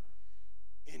done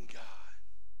in God.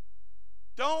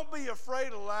 Don't be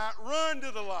afraid of light. Run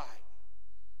to the light.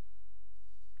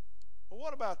 Well,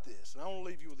 what about this? And I want to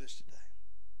leave you with this today.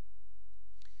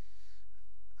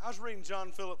 I was reading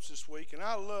John Phillips this week, and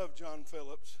I love John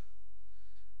Phillips.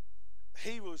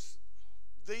 He was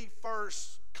the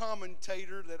first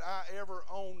commentator that I ever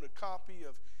owned a copy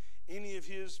of any of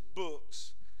his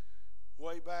books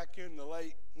way back in the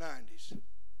late 90s.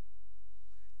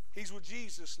 He's with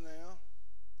Jesus now.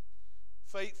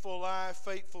 Faithful life,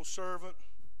 faithful servant,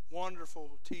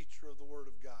 wonderful teacher of the Word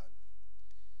of God.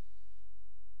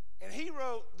 And he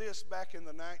wrote this back in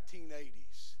the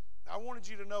 1980s. I wanted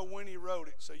you to know when he wrote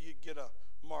it so you'd get a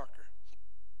marker.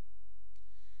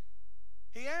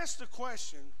 He asked the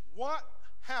question, what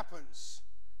happens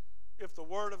if the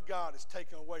Word of God is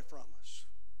taken away from us?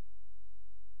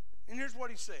 And here's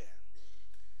what he said.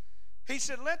 He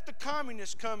said, let the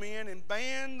communists come in and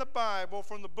ban the Bible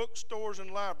from the bookstores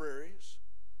and libraries.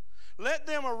 Let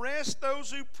them arrest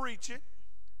those who preach it.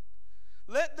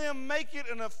 Let them make it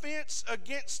an offense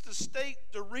against the state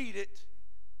to read it,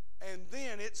 and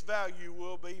then its value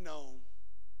will be known.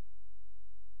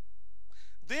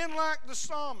 Then, like the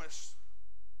psalmist,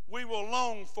 we will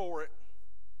long for it.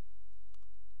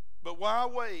 But why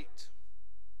wait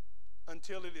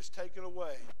until it is taken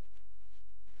away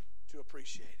to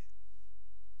appreciate it?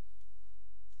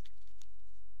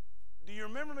 Do you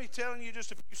remember me telling you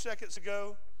just a few seconds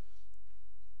ago,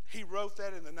 he wrote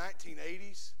that in the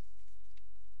 1980s?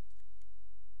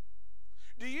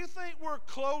 Do you think we're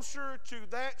closer to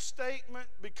that statement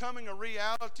becoming a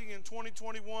reality in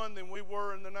 2021 than we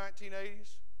were in the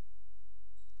 1980s?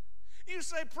 You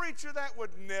say, preacher, that would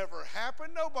never happen.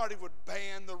 Nobody would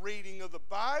ban the reading of the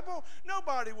Bible.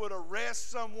 Nobody would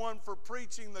arrest someone for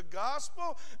preaching the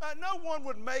gospel. No one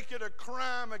would make it a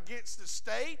crime against the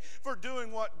state for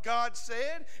doing what God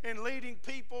said and leading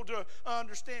people to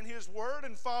understand His word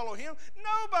and follow Him.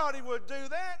 Nobody would do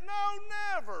that. No,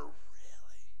 never.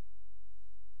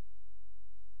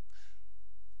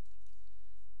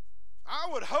 I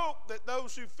would hope that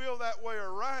those who feel that way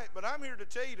are right, but I'm here to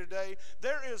tell you today,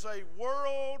 there is a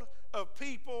world of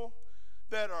people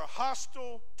that are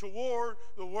hostile toward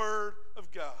the Word of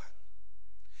God.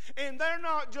 And they're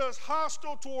not just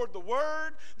hostile toward the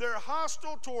Word, they're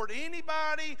hostile toward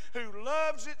anybody who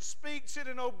loves it, speaks it,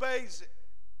 and obeys it.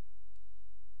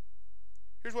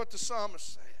 Here's what the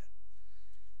psalmist said.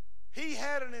 He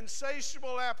had an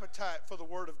insatiable appetite for the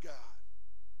Word of God.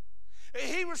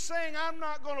 He was saying, I'm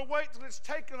not going to wait till it's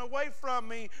taken away from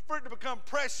me for it to become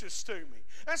precious to me.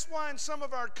 That's why in some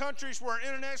of our countries where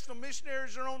international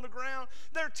missionaries are on the ground,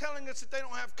 they're telling us that they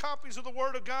don't have copies of the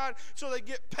Word of God, so they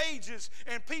get pages,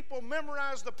 and people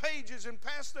memorize the pages and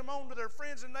pass them on to their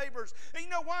friends and neighbors. And you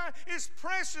know why? It's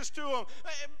precious to them.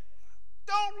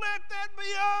 Don't let that be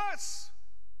us.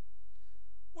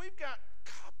 We've got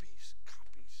copies.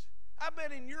 I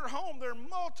bet in your home there are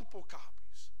multiple copies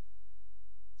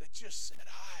that just sit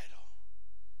idle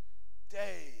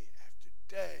day after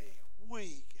day,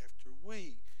 week after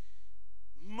week,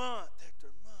 month after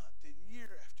month, and year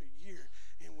after year,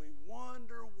 and we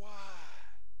wonder why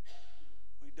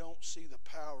we don't see the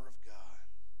power of God.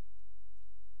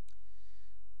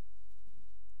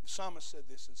 The psalmist said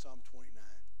this in Psalm 29.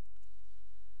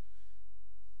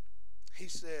 He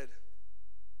said,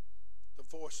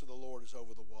 the voice of the Lord is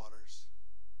over the waters.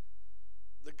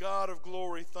 The God of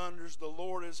glory thunders. The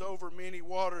Lord is over many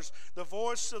waters. The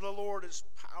voice of the Lord is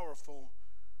powerful.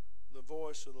 The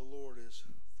voice of the Lord is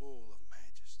full of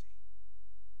majesty.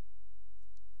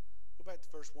 Go back to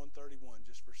verse 131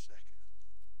 just for a second.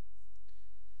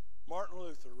 Martin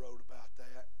Luther wrote about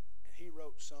that, and he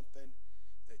wrote something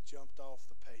that jumped off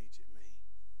the page at me,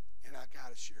 and I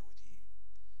got to share with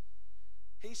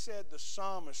you. He said the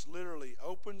psalmist literally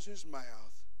opens his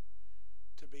mouth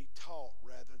to be taught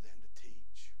rather than to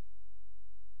teach.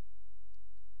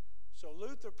 So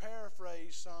Luther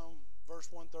paraphrased Psalm verse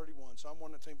 131, Psalm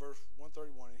 119, verse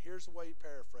 131, and here's the way he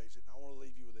paraphrased it, and I want to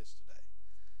leave you with this today.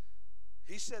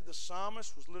 He said the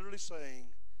psalmist was literally saying,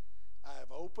 I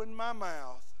have opened my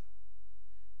mouth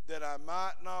that I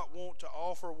might not want to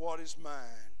offer what is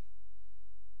mine,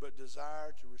 but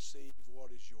desire to receive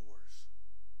what is yours.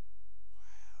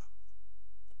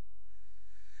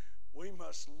 We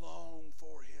must long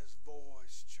for His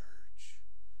voice, church.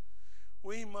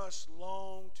 We must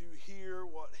long to hear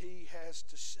what He has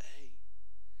to say.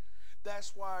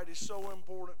 That's why it is so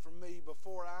important for me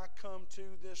before I come to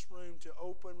this room to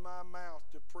open my mouth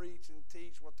to preach and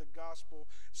teach what the gospel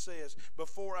says.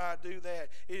 Before I do that,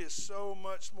 it is so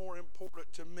much more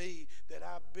important to me that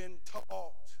I've been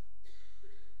taught,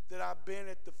 that I've been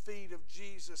at the feet of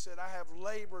Jesus, that I have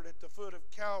labored at the foot of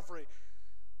Calvary.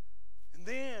 And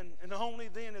then, and only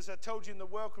then, as I told you in the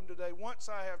welcome today, once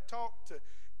I have talked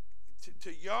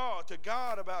to y'all, to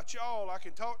God about y'all, I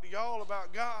can talk to y'all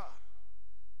about God.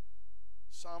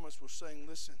 The psalmist was saying,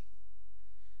 listen,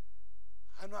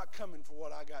 I'm not coming for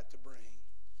what I got to bring.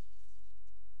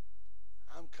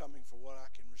 coming for what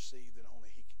I can receive that only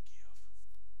He can give.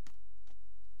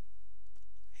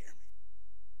 Hear me.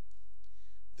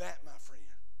 That, my friend,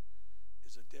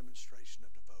 is a demonstration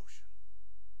of devotion.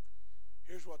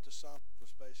 Here's what the psalmist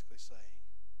was basically saying.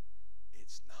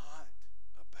 It's not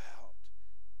about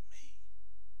me.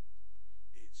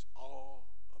 It's all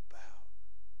about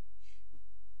you.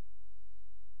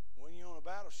 When you're on a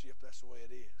battleship, that's the way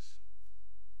it is.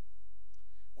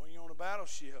 When you're on a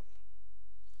battleship,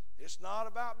 it's not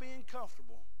about being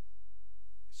comfortable.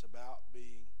 It's about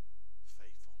being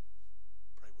faithful.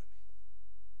 Pray with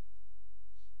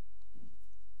me.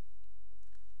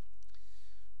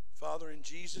 Father, in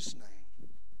Jesus' name,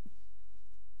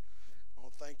 I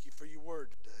want to thank you for your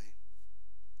word today.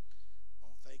 I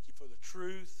want to thank you for the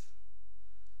truth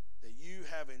that you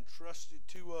have entrusted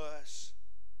to us.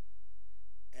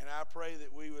 And I pray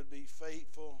that we would be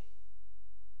faithful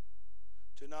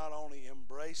to not only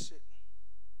embrace it,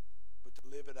 but to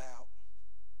live it out.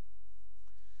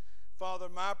 Father,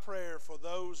 my prayer for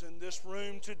those in this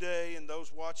room today and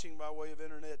those watching by way of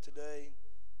internet today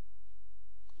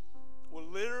will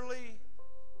literally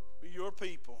be your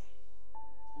people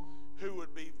who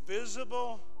would be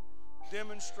visible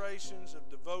demonstrations of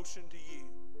devotion to you,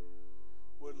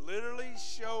 would literally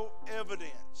show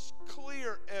evidence,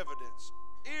 clear evidence,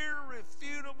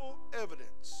 irrefutable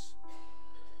evidence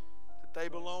that they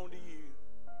belong to you,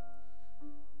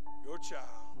 your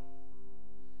child,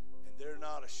 and they're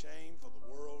not ashamed for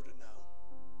the world to know.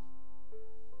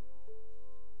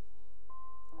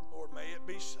 Lord, may it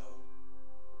be so.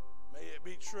 May it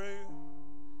be true.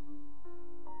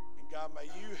 And God, may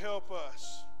you help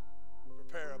us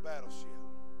prepare a battleship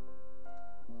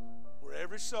where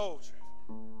every soldier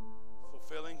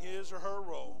fulfilling his or her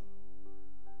role,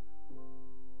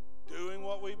 doing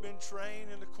what we've been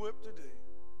trained and equipped to do,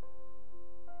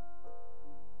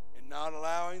 and not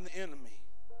allowing the enemy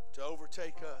to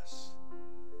overtake us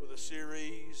with a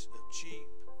series of cheap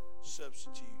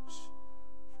substitutes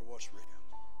for what's real.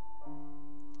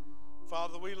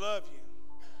 Father, we love you.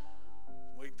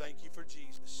 We thank you for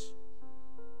Jesus.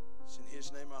 It's in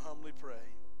his name I humbly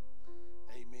pray.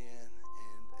 Amen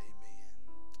and amen.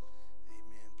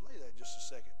 Amen. Play that just a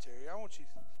second, Terry. I want you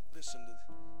to listen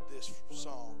to this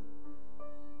song.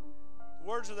 The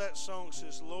words of that song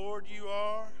says, Lord, you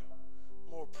are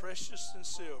more precious than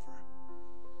silver.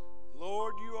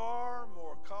 Lord, you are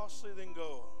more costly than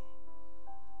gold.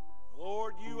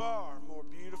 Lord, you are more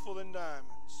beautiful than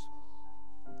diamonds.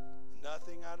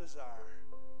 Nothing I desire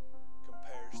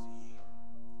compares to you.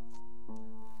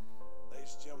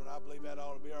 Ladies and gentlemen, I believe that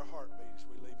ought to be our heartbeat as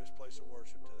we leave this place of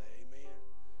worship today. Amen.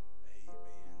 Amen.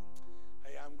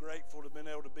 Hey, I'm grateful to have been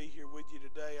able to be here with you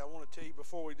today. I want to tell you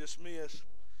before we dismiss,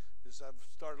 as I've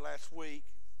started last week,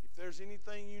 if there's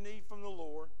anything you need from the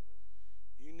Lord,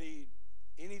 you need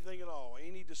anything at all,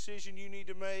 any decision you need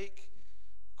to make,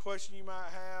 question you might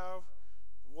have,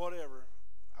 whatever,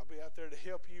 I'll be out there to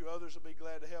help you. Others will be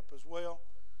glad to help as well.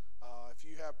 If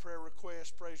you have prayer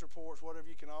requests, praise reports, whatever,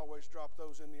 you can always drop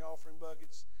those in the offering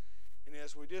buckets. And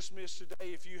as we dismiss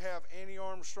today, if you have Annie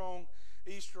Armstrong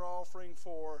Easter offering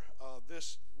for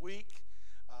this week,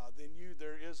 then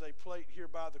there is a plate here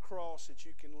by the cross that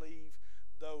you can leave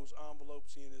those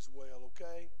envelopes in as well,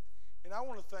 okay? And I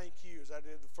want to thank you, as I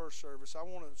did the first service. I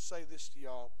want to say this to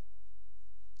y'all.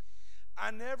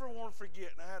 I never want to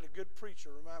forget, and I had a good preacher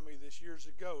remind me of this years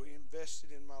ago. He invested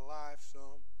in my life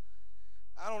some.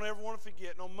 I don't ever want to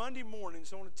forget. And on Monday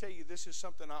mornings, I want to tell you, this is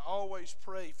something I always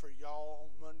pray for y'all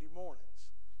on Monday mornings,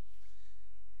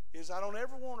 is I don't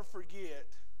ever want to forget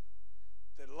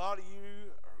that a lot of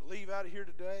you leave out of here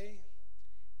today,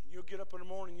 and you'll get up in the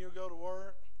morning, you'll go to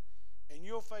work, and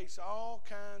you'll face all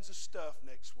kinds of stuff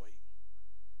next week.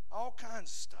 All kinds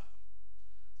of stuff.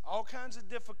 All kinds of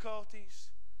difficulties.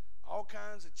 All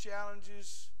kinds of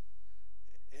challenges,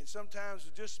 and sometimes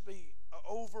it'll just be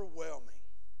overwhelming.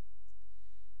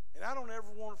 And I don't ever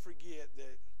want to forget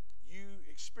that you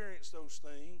experience those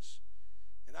things,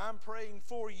 and I'm praying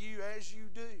for you as you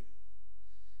do.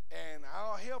 And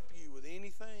I'll help you with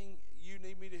anything you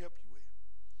need me to help you with.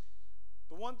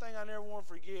 But one thing I never want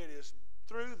to forget is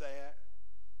through that,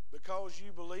 because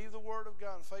you believe the Word of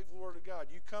God and faithful Word of God,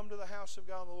 you come to the house of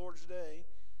God on the Lord's Day,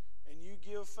 and you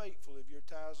give faithfully of your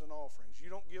tithes and offerings. You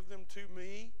don't give them to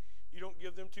me. You don't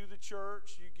give them to the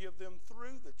church. You give them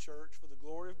through the church for the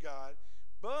glory of God.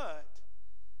 But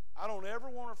I don't ever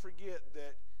want to forget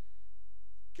that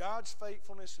God's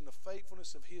faithfulness and the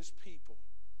faithfulness of his people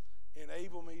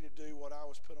enable me to do what I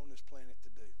was put on this planet to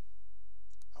do.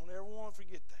 I don't ever want to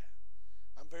forget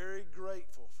that. I'm very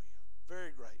grateful for you.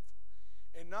 Very grateful.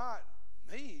 And not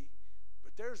me,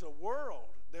 But there's a world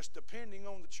that's depending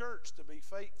on the church to be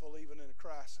faithful even in a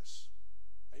crisis.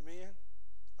 Amen?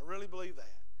 I really believe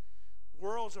that.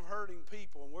 Worlds of hurting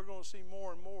people, and we're going to see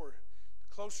more and more.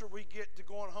 The closer we get to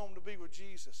going home to be with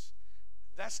Jesus,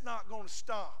 that's not going to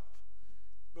stop.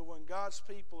 But when God's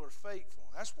people are faithful,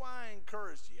 that's why I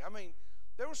encouraged you. I mean,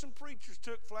 there were some preachers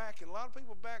took flack, and a lot of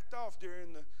people backed off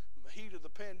during the heat of the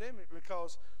pandemic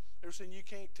because they were saying you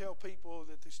can't tell people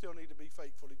that they still need to be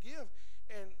faithful to give.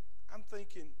 And I'm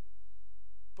thinking,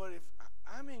 but if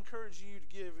I'm encouraging you to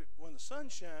give it when the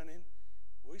sun's shining,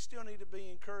 we still need to be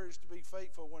encouraged to be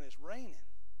faithful when it's raining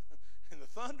and the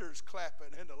thunder's clapping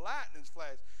and the lightning's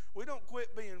flashing. We don't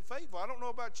quit being faithful. I don't know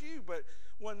about you, but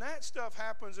when that stuff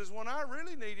happens is when I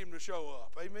really need him to show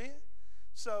up. Amen?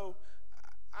 So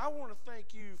I want to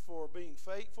thank you for being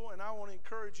faithful, and I want to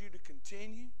encourage you to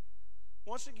continue.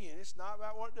 Once again, it's not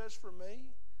about what it does for me.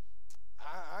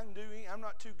 I'm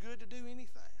not too good to do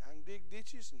anything. I can dig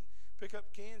ditches and pick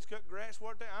up cans, cut grass,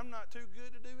 I'm not too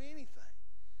good to do anything.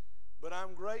 But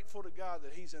I'm grateful to God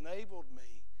that he's enabled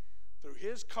me through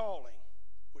his calling,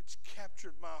 which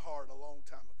captured my heart a long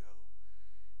time ago,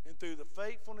 and through the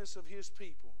faithfulness of his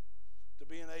people to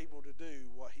being able to do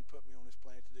what he put me on this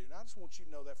planet to do. And I just want you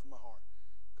to know that from my heart.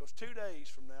 Because 2 days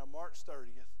from now, March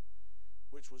 30th,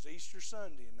 which was Easter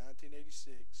Sunday in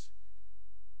 1986,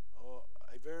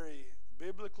 a very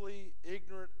biblically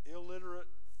ignorant, illiterate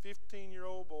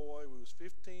 15-year-old boy who was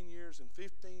 15 years and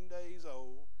 15 days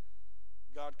old,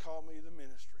 God called me to the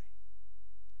ministry.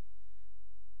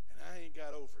 And I ain't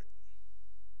got over it.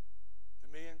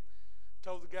 Amen.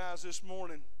 Told the guys this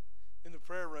morning in the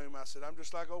prayer room, I said, I'm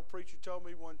just like old preacher told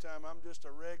me one time, I'm just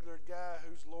a regular guy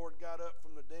whose Lord got up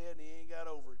from the dead and he ain't got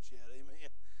over it yet.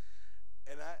 Amen.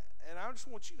 And I just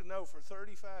want you to know, for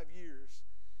 35 years,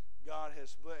 God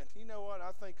has blessed. You know what?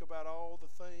 I think about all the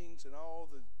things and all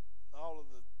of the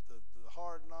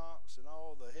hard knocks and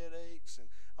all the headaches and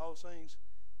all those things.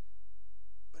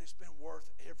 But it's been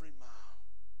worth every mile.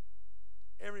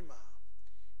 Every mile.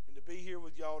 And to be here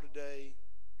with y'all today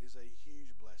is a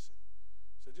huge blessing.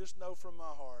 So just know from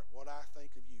my heart what I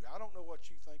think of you. I don't know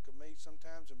what you think of me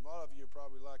sometimes, and a lot of you are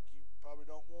probably like, you probably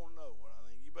don't want to know what I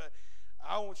think of you. But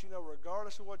I want you to know,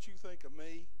 regardless of what you think of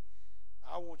me,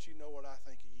 I want you to know what I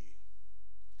think of you.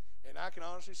 And I can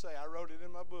honestly say, I wrote it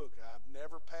in my book, I've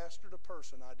never pastored a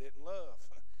person I didn't love.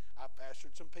 I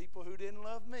pastored some people who didn't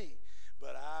love me.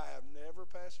 But I have never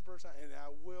pastored a person, and I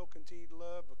will continue to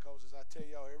love, because as I tell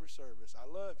y'all every service, I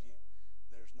love you.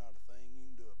 There's not a thing you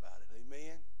can do about it.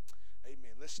 Amen?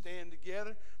 Amen. Let's stand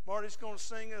together. Marty's going to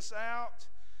sing us out.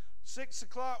 6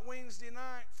 o'clock Wednesday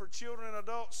night for children and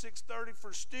adults, 6:30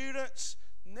 for students.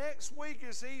 Next week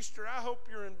is Easter. I hope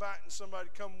you're inviting somebody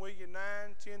to come with you, 9,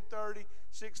 10:30,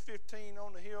 6:15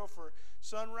 on the hill for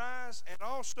sunrise. And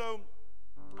also,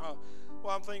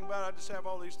 while I'm thinking about it, I just have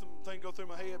all these things go through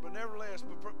my head. But nevertheless,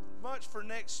 much for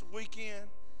next weekend.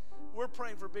 We're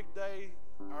praying for Big Day,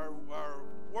 our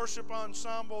worship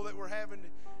ensemble that we're having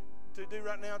to do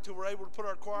right now until we're able to put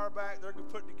our choir back. They're going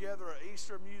to put together an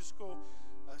Easter musical.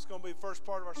 It's going to be the first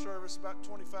part of our service, about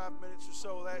 25 minutes or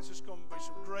so of that. It's just going to be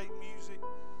some great music.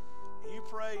 And you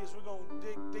pray as we're going to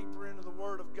dig deeper into the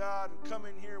Word of God and come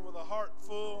in here with a heart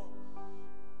full,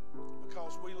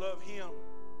 because we love Him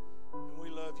and we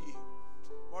love you.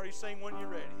 Marty, sing when you're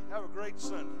ready. Have a great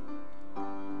Sunday.